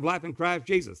Spirit of life in Christ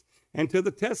Jesus, and to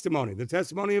the testimony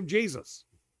of Jesus.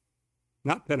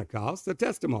 Not Pentecost, the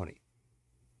testimony.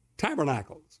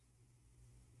 Tabernacles.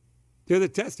 To the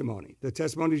testimony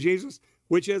of Jesus,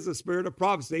 which is the spirit of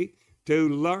prophecy, to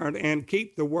learn and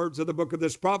keep the words of the book of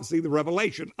this prophecy, the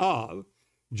revelation of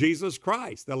Jesus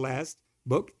Christ, the last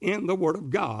book in the Word of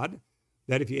God,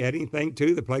 that if you add anything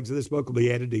to, the plagues of this book will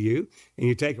be added to you, and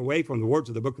you take away from the words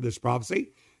of the book of this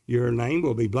prophecy, your name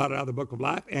will be blotted out of the book of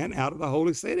life and out of the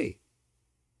holy city.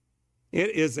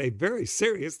 It is a very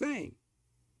serious thing.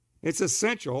 It's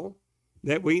essential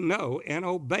that we know and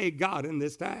obey God in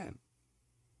this time.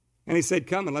 And he said,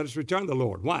 come and let us return to the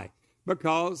Lord. Why?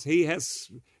 Because he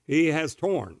has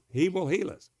torn. He will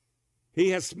heal us. He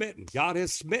has smitten. God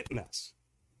has smitten us.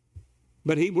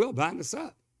 But he will bind us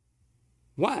up.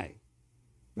 Why?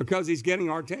 Because he's getting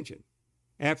our attention.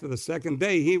 After the second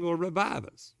day, he will revive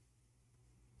us.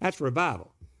 That's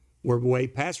revival. We're way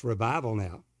past revival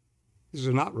now. This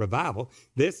is not revival.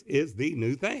 This is the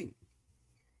new thing.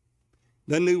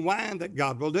 The new wine that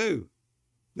God will do.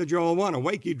 The Joel 1,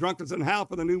 awake ye drunkards and howl,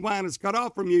 for the new wine is cut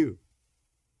off from you.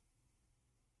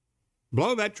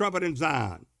 Blow that trumpet in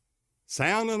Zion.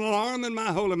 Sound an alarm in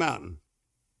my holy mountain.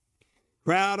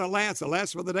 Cry out, alas,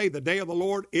 alas for the day of the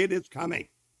Lord, it is coming.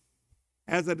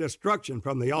 As a destruction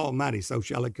from the Almighty, so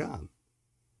shall it come.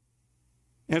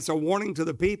 And it's a warning to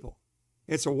the people.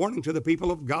 It's a warning to the people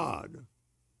of God,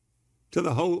 to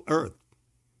the whole earth.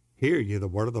 Hear ye the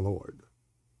word of the Lord.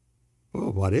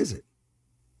 Well, what is it?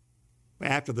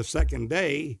 After the second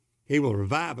day, he will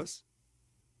revive us.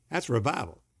 That's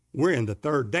revival. We're in the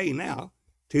third day now,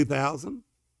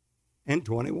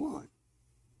 2021.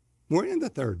 We're in the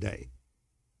third day.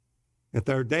 The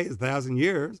third day is 1,000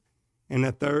 years, and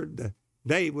the third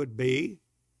day would be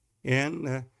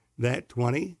in that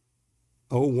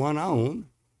 2001 on.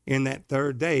 In that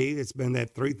third day, it's been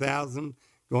that 3,000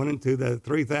 going into the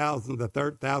 3,000, the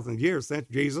third 1,000 years since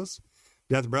Jesus'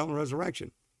 death, burial, and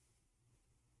resurrection.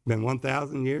 Been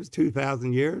 1,000 years,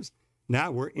 2,000 years.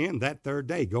 Now we're in that third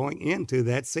day, going into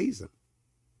that season.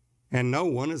 And no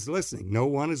one is listening. No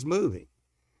one is moving.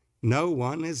 No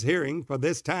one is hearing for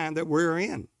this time that we're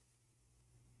in.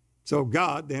 So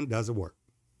God then does a work.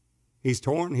 He's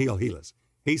torn, he'll heal us.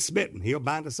 He's smitten, he'll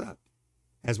bind us up.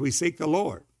 As we seek the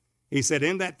Lord, he said,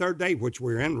 in that third day, which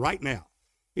we're in right now,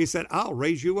 he said, I'll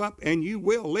raise you up and you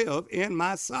will live in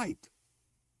my sight.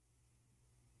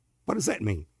 What does that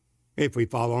mean? If we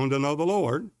follow on to know the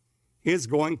Lord, his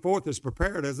going forth is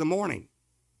prepared as the morning.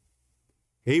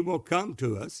 He will come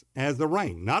to us as the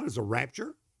rain, not as a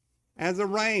rapture, as a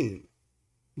rain.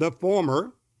 The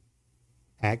former,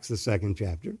 Acts the 2nd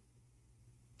chapter,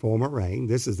 former rain.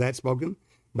 This is that spoken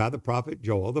by the prophet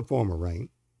Joel, the former rain,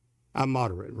 a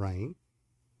moderate rain.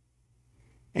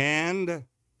 And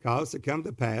cause to come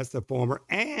to pass the former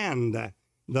and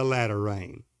the latter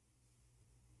rain.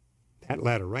 That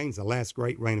latter rain is the last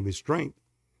great rain of his strength,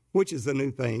 which is the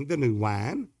new thing, the new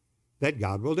wine that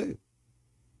God will do.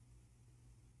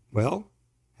 Well,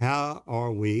 how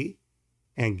are we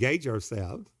engage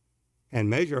ourselves and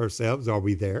measure ourselves? Are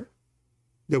we there?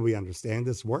 Do we understand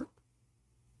this work?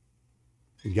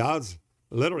 God's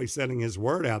literally setting his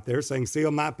word out there saying,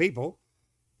 seal my people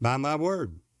by my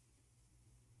word.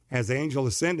 As the angel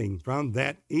ascending from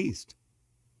that east,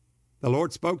 the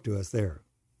Lord spoke to us there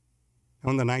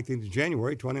on the 19th of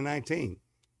January, 2019.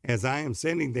 As I am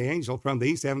sending the angel from the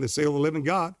east, having the seal of the living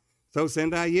God, so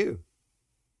send I you.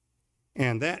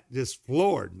 And that just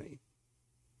floored me.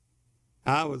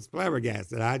 I was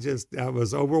flabbergasted. I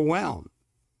was overwhelmed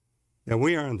that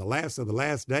we are in the last of the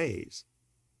last days.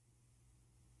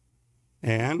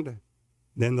 And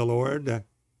then the Lord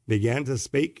began to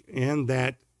speak in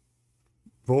that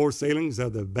 4 sealings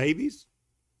of the babies,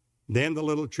 then the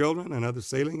little children, another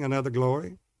sealing, another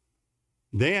glory,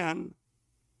 then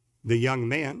the young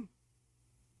men,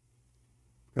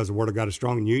 because the word of God is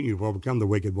strong in you, you've overcome the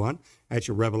wicked one. That's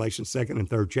your Revelation 2nd and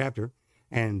 3rd chapter.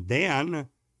 And then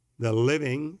the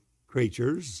living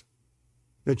creatures,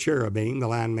 the cherubim, the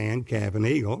lion, man, calf, and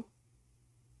eagle,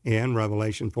 in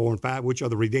Revelation 4 and 5, which are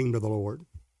the redeemed of the Lord.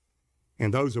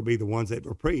 And those will be the ones that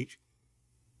will preach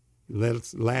the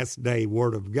last day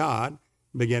word of God,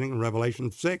 beginning in Revelation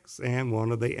 6. And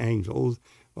one of the angels,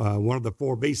 one of the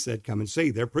 4 beasts said, come and see.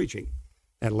 They're preaching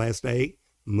that last day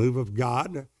move of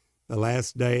God, the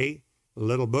last day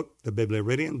little book, the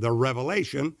Bibliaridion, the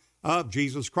revelation of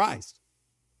Jesus Christ.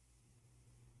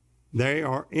 They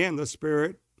are in the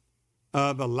spirit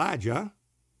of Elijah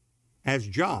as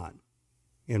John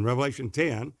in Revelation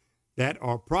 10 that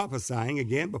are prophesying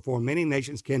again before many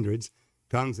nations, kindreds,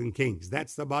 tongues, and kings.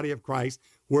 That's the body of Christ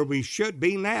where we should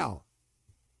be now,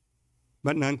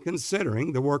 but none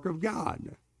considering the work of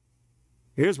God.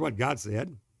 Here's what God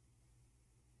said.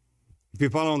 If you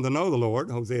follow on to know the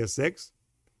Lord, Hosea 6,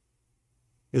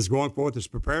 his going forth is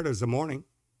prepared as the morning.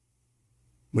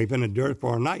 We've been endured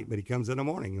for a night, but he comes in the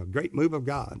morning. A great move of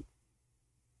God.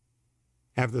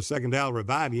 After the second day, I'll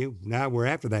revive you. Now we're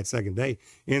after that second day.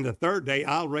 In the third day,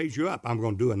 I'll raise you up. I'm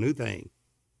going to do a new thing.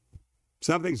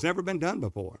 Something's never been done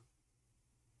before.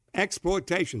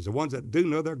 Exploitations, the ones that do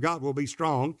know their God will be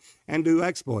strong and do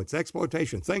exploits.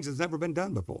 Exploitation, things that's never been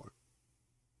done before.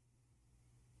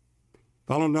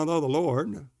 Follow and know the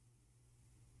Lord.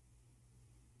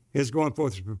 His going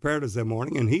forth is prepared as the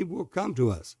morning, and he will come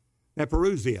to us. That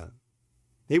parousia.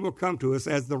 He will come to us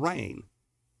as the rain.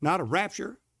 Not a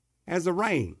rapture, as the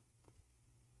rain.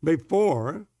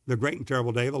 Before the great and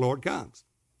terrible day of the Lord comes.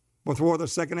 Before the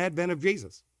second advent of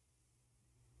Jesus.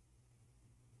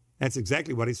 That's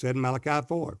exactly what he said in Malachi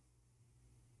 4.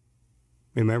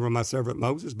 Remember my servant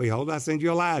Moses, behold, I send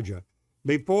you Elijah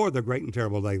before the great and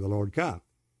terrible day of the Lord comes.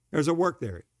 There's a work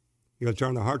there. He'll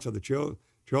turn the hearts of the children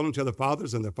to the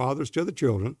fathers and the fathers to the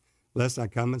children, lest I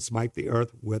come and smite the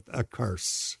earth with a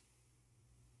curse.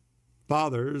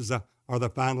 Fathers are the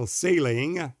final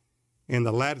sealing in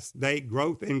the last day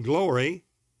growth in glory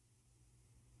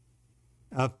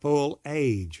of full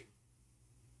age.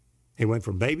 He went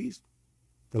from babies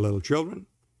to little children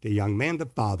to young men to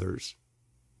fathers.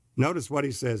 Notice what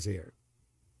he says here.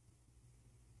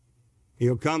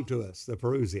 He'll come to us, the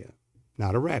parousia,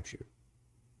 not a rapture,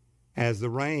 as the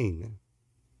rain,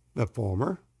 the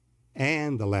former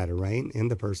and the latter rain in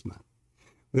the first month.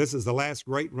 This is the last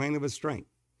great rain of his strength.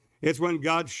 It's when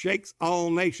God shakes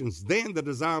all nations, then the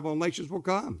desire of all nations will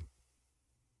come.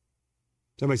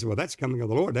 Somebody said, well, that's coming of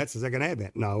the Lord. That's the second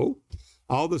advent. No,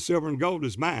 all the silver and gold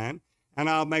is mine, and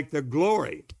I'll make the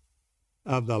glory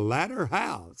of the latter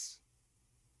house,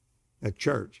 the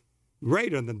church,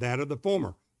 greater than that of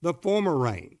the former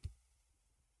reign,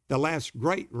 the last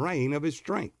great reign of his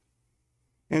strength.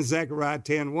 And Zechariah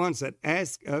 10:1 said,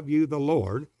 ask of you the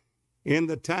Lord in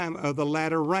the time of the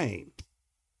latter rain.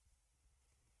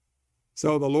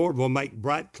 So the Lord will make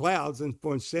bright clouds and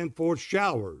send forth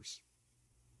showers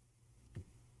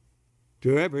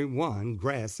to every one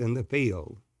grass in the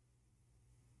field.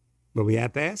 But we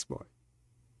have to ask for it.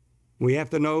 We have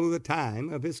to know the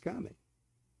time of his coming.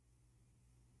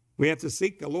 We have to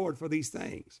seek the Lord for these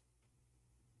things.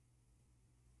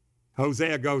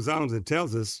 Hosea goes on and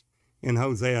tells us in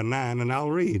Hosea 9, and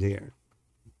I'll read here.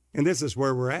 And this is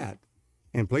where we're at.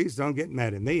 And please don't get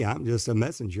mad at me. I'm just a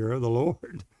messenger of the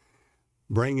Lord.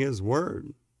 Bring his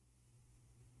word.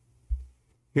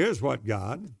 Here's what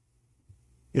God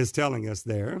is telling us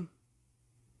there.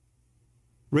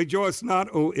 Rejoice not,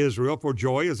 O Israel, for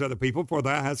joy as other people, for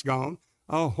thou hast gone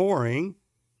a whoring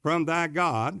from thy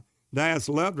God. Thou hast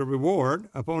loved a reward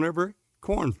upon every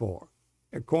corn floor.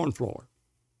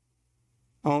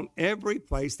 On every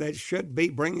place that should be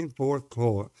bringing forth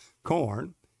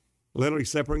corn, literally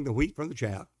separating the wheat from the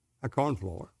chaff, a corn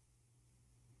floor.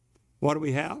 What do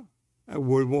we have? A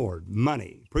reward,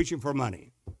 money, preaching for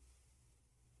money.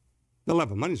 The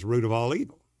love of money is the root of all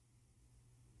evil.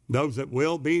 Those that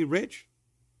will be rich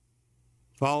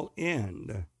fall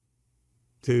into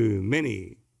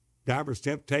many diverse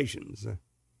temptations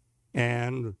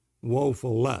and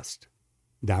woeful lust,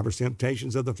 diverse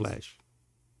temptations of the flesh.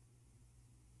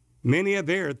 Many have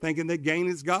erred thinking that gain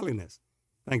is godliness.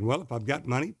 Think, well, if I've got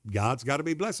money, God's got to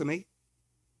be blessing me.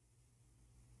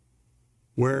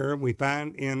 Where we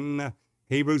find in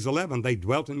Hebrews 11, they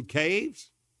dwelt in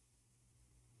caves.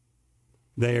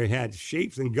 They had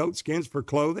sheep and goat skins for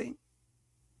clothing.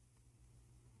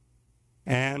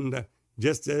 And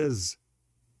just as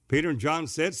Peter and John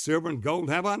said, silver and gold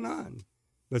have I none,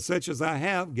 but such as I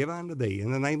have give unto thee.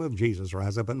 In the name of Jesus,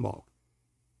 rise up and walk.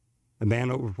 A man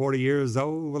over 40 years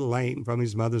old, lame from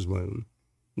his mother's womb,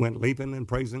 went leaping and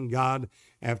praising God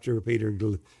after Peter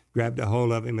grabbed a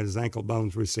hold of him and his ankle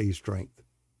bones received strength.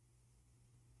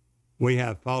 We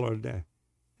have followed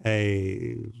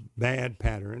a bad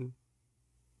pattern,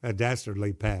 a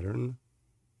dastardly pattern,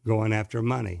 going after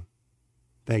money,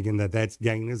 thinking that that's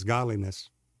gain is godliness.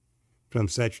 From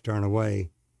such turn away.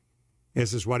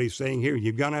 This is what he's saying here.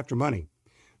 You've gone after money.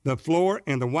 The floor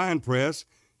and the winepress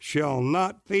shall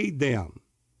not feed them.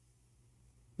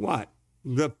 What?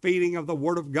 The feeding of the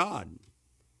word of God.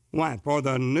 Why? For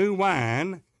the new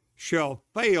wine shall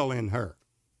fail in her.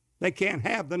 They can't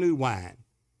have the new wine.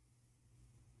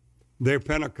 They're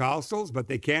Pentecostals, but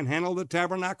they can't handle the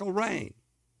tabernacle reign.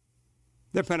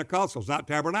 They're Pentecostals, not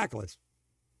tabernacleists.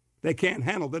 They can't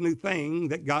handle the new thing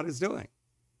that God is doing.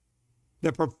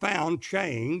 The profound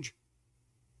change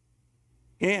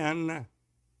in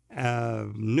a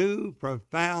new,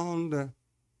 profound,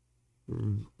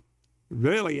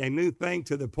 really a new thing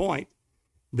to the point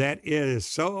that it is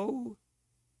so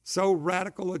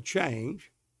radical a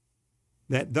change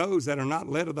that those that are not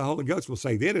led of the Holy Ghost will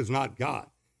say, that is not God.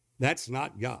 That's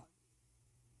not God.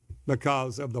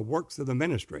 Because of the works of the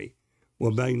ministry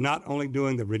will be not only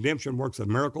doing the redemption works of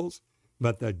miracles,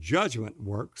 but the judgment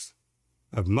works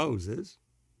of Moses,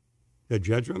 the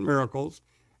judgment miracles,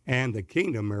 and the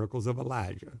kingdom miracles of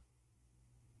Elijah.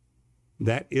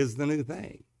 That is the new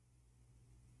thing.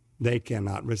 They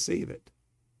cannot receive it.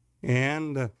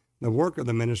 And the work of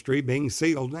the ministry being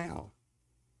sealed now.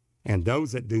 And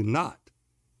those that do not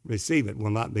receive it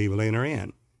will not be able to enter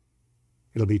in.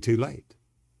 It'll be too late.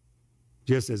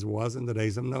 Just as it was in the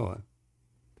days of Noah.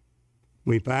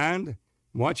 We find,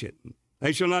 watch it,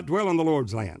 they shall not dwell in the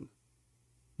Lord's land.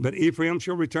 But Ephraim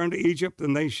shall return to Egypt,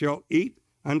 and they shall eat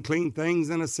unclean things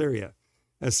in Assyria.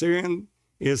 Assyrian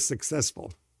is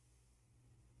successful.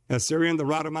 Assyrian, the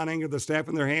rod of mine anger, the staff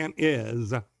in their hand,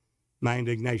 is my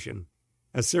indignation.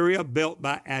 Assyria built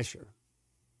by Asher.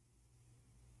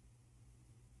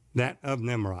 That of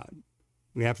Nimrod.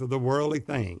 After the worldly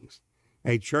things.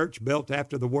 A church built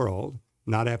after the world,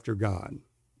 not after God.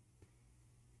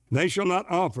 They shall not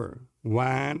offer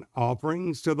wine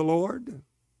offerings to the Lord,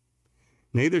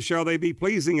 neither shall they be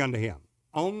pleasing unto him.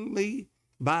 Only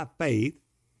by faith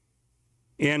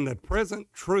in the present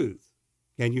truth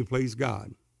can you please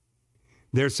God.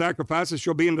 Their sacrifices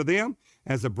shall be unto them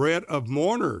as the bread of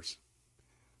mourners.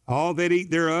 All that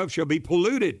eat thereof shall be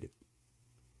polluted.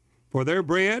 For their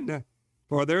bread,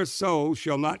 for their soul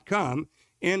shall not come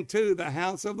into the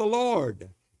house of the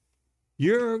Lord.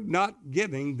 You're not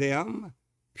giving them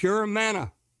pure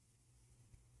manna.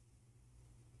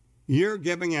 You're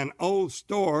giving an old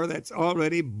store that's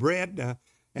already bred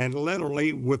and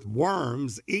literally with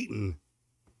worms eaten.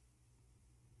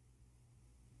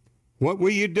 What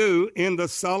will you do in the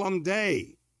solemn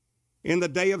day, in the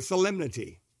day of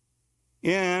solemnity,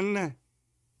 in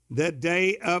the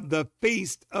day of the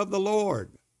feast of the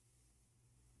Lord?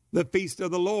 The feast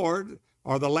of the Lord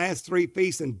are the last three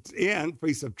feasts in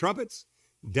Feast of Trumpets,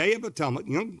 Day of Atonement,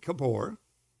 Yom Kippur,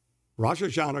 Rosh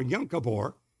Hashanah, Yom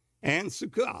Kippur, and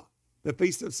Sukkot, the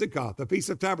Feast of Sukkot, the Feast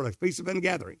of Tabernacles, Feast of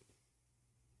Ingathering,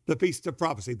 the Feast of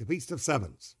Prophecy, the Feast of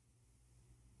Sevens.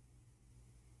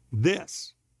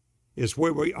 This is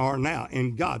where we are now,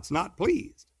 and God's not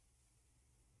pleased.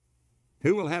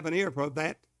 Who will have an ear for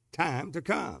that time to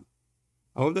come?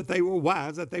 Oh, that they were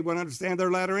wise, that they would understand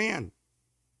their latter end.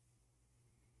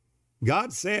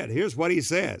 God said, here's what he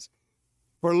says,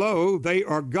 for lo, they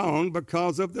are gone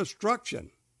because of destruction.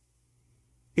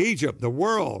 Egypt, the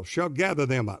world, shall gather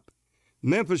them up.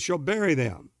 Memphis shall bury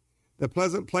them. The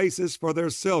pleasant places for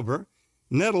their silver,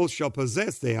 nettles shall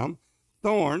possess them.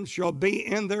 Thorns shall be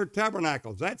in their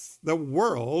tabernacles. That's the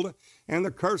world and the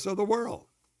curse of the world.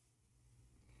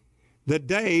 The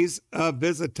days of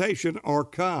visitation are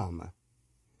come.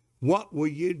 What will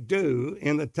you do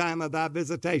in the time of thy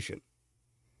visitation?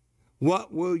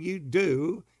 What will you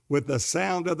do with the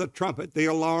sound of the trumpet, the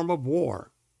alarm of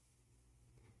war?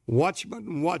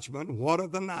 Watchman, watchman, what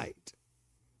of the night?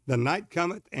 The night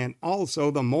cometh, and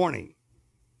also the morning,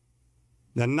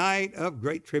 the night of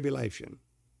great tribulation.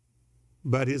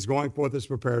 But his going forth is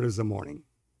prepared as the morning.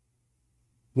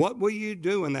 What will you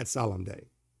do in that solemn day?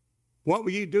 What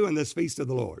will you do in this feast of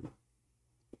the Lord?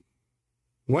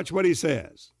 Watch what he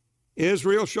says.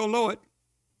 Israel shall know it.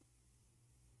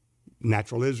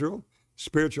 Natural Israel,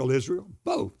 spiritual Israel,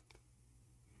 both.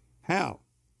 How?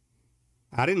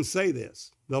 I didn't say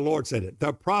this. The Lord said it.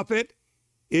 The prophet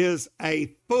is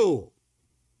a fool.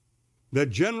 The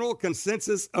general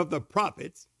consensus of the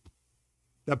prophets,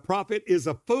 the prophet is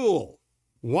a fool.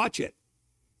 Watch it.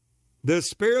 The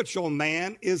spiritual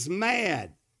man is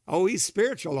mad. Oh, he's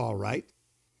spiritual, all right.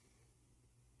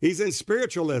 He's in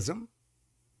spiritualism,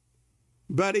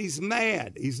 but he's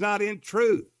mad. He's not in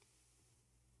truth.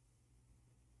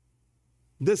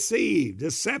 Deceived,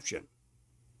 deception,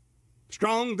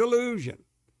 strong delusion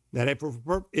that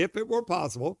if it were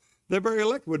possible, the very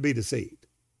elect would be deceived.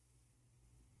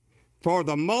 For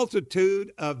the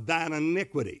multitude of thine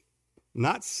iniquity,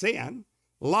 not sin,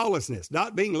 lawlessness,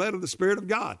 not being led of the Spirit of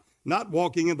God, not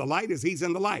walking in the light as he's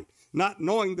in the light, not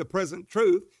knowing the present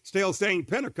truth, still saying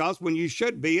Pentecost when you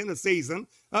should be in the season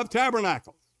of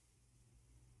tabernacles.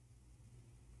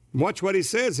 Watch what he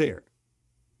says here.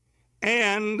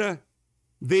 And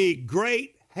the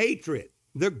great hatred,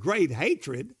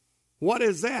 what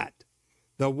is that?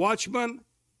 The watchman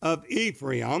of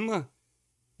Ephraim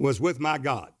was with my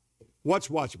God. What's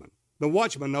watchman? The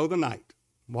watchman know the night.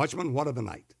 Watchman, what of the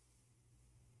night?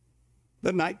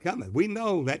 The night cometh. We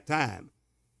know that time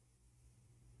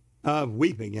of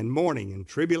weeping and mourning and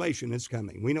tribulation is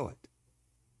coming. We know it.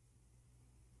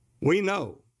 We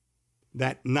know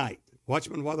that night.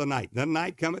 Watchman, what of the night? The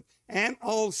night cometh, and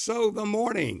also the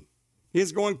morning.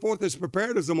 His going forth is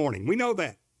prepared as the morning. We know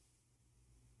that.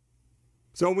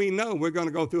 So we know we're going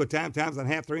to go through a times and a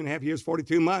half, 3.5 years,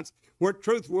 42 months, where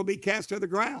truth will be cast to the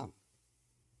ground.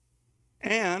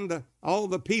 And all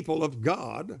the people of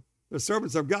God, the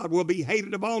servants of God, will be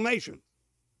hated of all nations.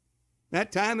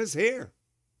 That time is here.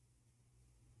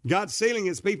 God's sealing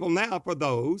his people now for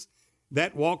those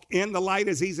that walk in the light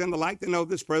as he's in the light, that know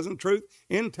this present truth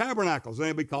in tabernacles.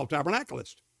 They'll be called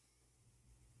tabernacleists.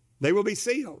 They will be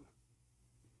sealed.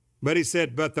 But he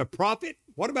said, but the prophet,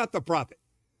 what about the prophet?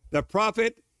 The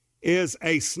prophet is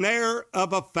a snare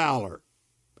of a fowler.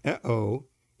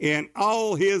 In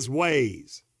all his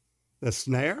ways. The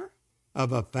snare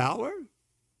of a fowler?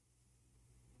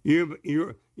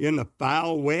 You're in the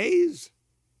foul ways?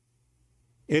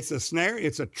 It's a snare.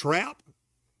 It's a trap.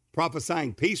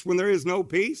 Prophesying peace when there is no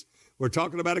peace. We're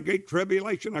talking about a great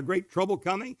tribulation, a great trouble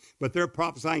coming, but they're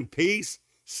prophesying peace,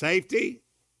 safety.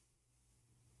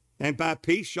 And by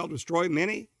peace shall destroy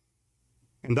many.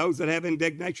 And those that have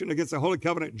indignation against the Holy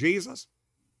Covenant Jesus,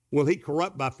 will he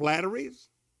corrupt by flatteries?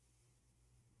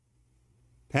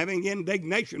 Having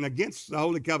indignation against the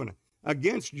Holy Covenant,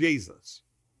 against Jesus.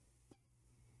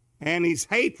 And his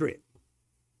hatred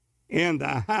in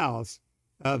the house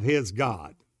of his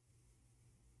God.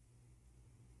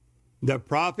 The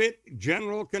prophet,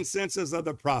 general consensus of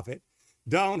the prophet,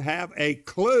 don't have a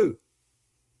clue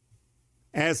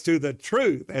as to the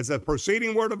truth as a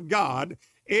proceeding word of God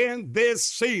in this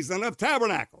season of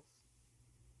tabernacles.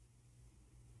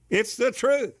 It's the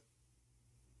truth.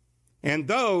 And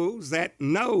those that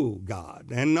know God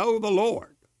and know the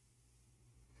Lord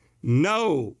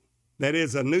know that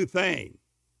is a new thing.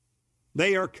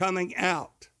 They are coming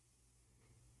out.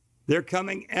 They're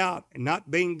coming out and not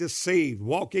being deceived,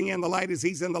 walking in the light as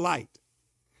he's in the light,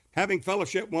 having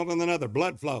fellowship one with another,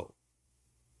 blood flow.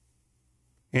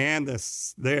 And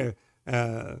their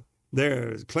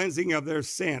cleansing of their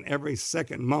sin every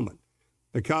second moment.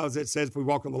 Because it says if we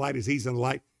walk in the light as he's in the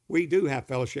light, we do have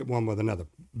fellowship one with another,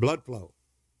 blood flow.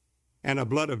 And the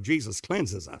blood of Jesus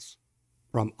cleanses us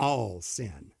from all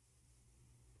sin.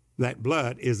 That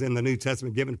blood is in the New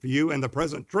Testament given for you and the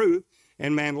present truth,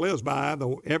 and man lives by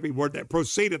every word that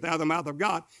proceedeth out of the mouth of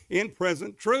God in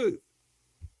present truth.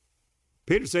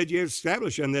 Peter said, you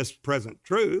establish in this present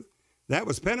truth. That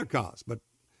was Pentecost. But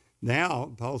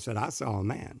now, Paul said, I saw a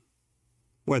man,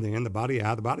 whether in the body or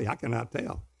out of the body, I cannot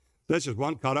tell. Such as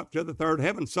one caught up to the third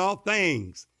heaven, saw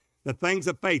things, the things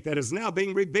of faith that is now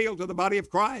being revealed to the body of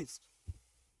Christ.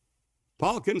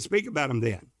 Paul couldn't speak about them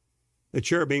then. The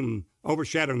cherubim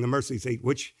overshadowing the mercy seat,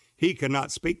 which he could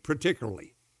not speak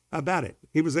particularly about it.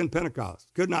 He was in Pentecost,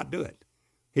 could not do it.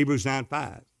 Hebrews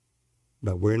 9:5.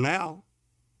 But we're now.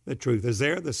 The truth is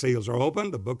there. The seals are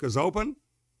open. The book is open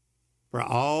for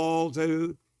all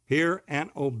to hear and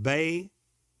obey.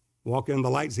 Walk in the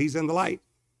light as he's in the light.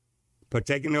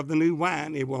 Partaking of the new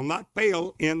wine, it will not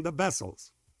fail in the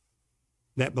vessels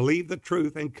that believe the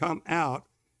truth and come out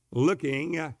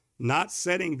looking, not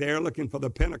sitting there looking for the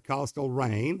Pentecostal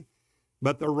rain,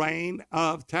 but the rain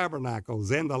of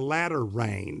tabernacles and the latter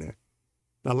rain,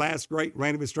 the last great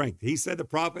rain of his strength. He said the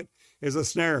prophet is a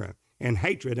snare and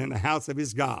hatred in the house of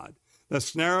his God, the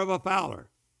snare of a fowler,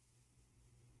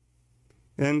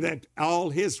 and that all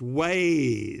his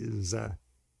ways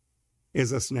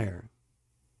is a snare.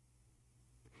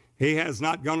 He has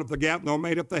not gone up the gap nor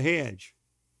made up the hedge.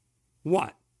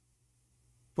 What?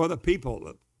 For the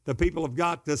people of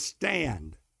God to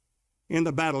stand in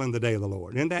the battle in the day of the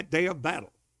Lord, in that day of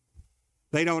battle.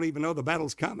 They don't even know the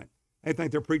battle's coming. They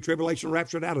think they're pre-tribulation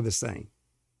raptured out of this thing.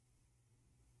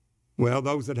 Well,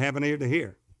 those that have an ear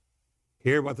to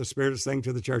hear what the Spirit is saying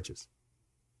to the churches.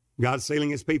 God's sealing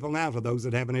his people now for those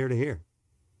that have an ear to hear.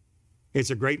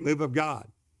 It's a great move of God.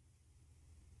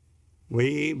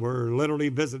 We were literally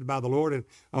visited by the Lord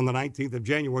on the 19th of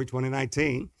January,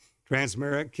 2019,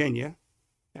 Transmara, Kenya,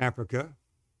 Africa,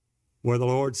 where the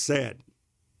Lord said,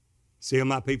 seal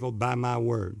my people by my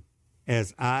word,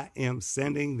 as I am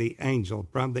sending the angel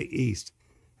from the east.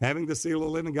 Having the seal of the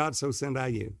living God, so send I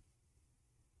you.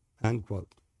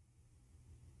 Unquote.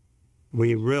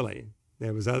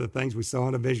 There was other things we saw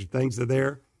in the vision, things that are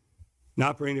there,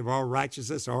 not for any of our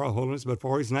righteousness or our holiness, but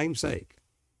for his name's sake.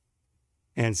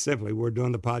 And simply, we're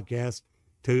doing the podcast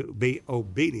to be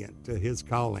obedient to his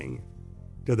calling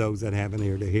to those that have an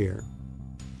ear to hear.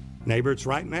 Neighbor, it's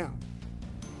right now.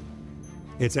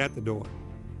 It's at the door.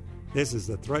 This is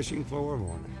the threshing floor of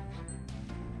morning.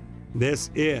 This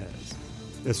is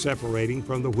the separating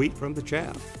from the wheat from the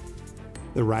chaff,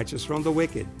 the righteous from the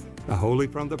wicked, the holy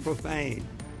from the profane.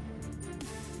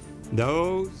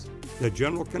 The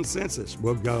general consensus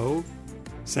will go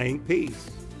saying peace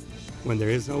when there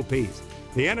is no peace.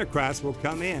 The Antichrist will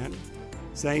come in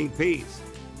saying peace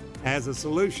as a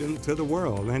solution to the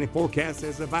world, and he forecasts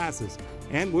his devices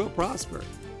and will prosper.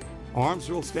 Arms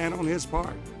will stand on his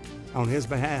part, on his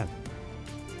behalf.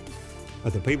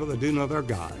 But the people that do know their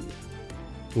God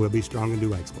will be strong and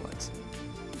do exploits.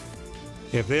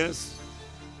 If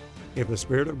the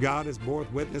Spirit of God is borne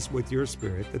witness with your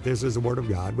spirit that this is the Word of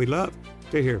God, we'd love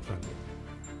to hear from you.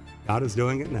 God is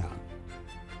doing it now.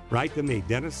 Write to me,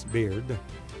 Dennis Beard,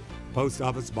 Post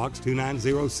Office Box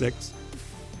 2906,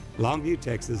 Longview,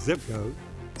 Texas, zip code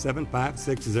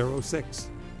 75606.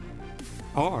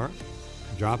 Or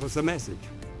drop us a message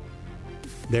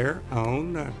there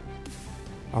on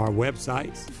our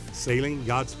websites,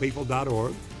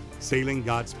 sealinggodspeople.org,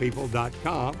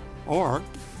 sealinggodspeople.com, or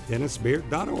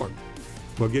dennisbeard.org.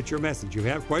 We'll get your message. You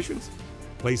have questions?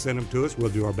 Please send them to us. We'll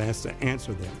do our best to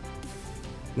answer them.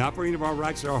 Not for any of our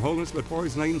rights or our holiness, but for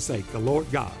his name's sake, the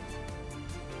Lord God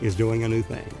is doing a new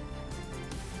thing.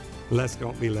 Let's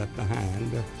don't be left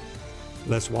behind.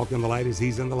 Let's walk in the light as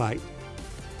he's in the light.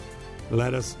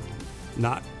 Let us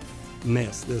not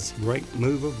miss this great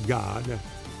move of God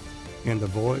and the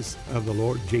voice of the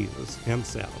Lord Jesus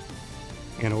himself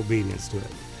in obedience to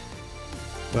it.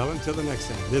 Well, until the next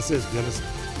time, this is Dennis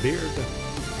Beard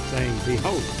saying,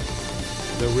 behold,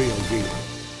 the real Jesus.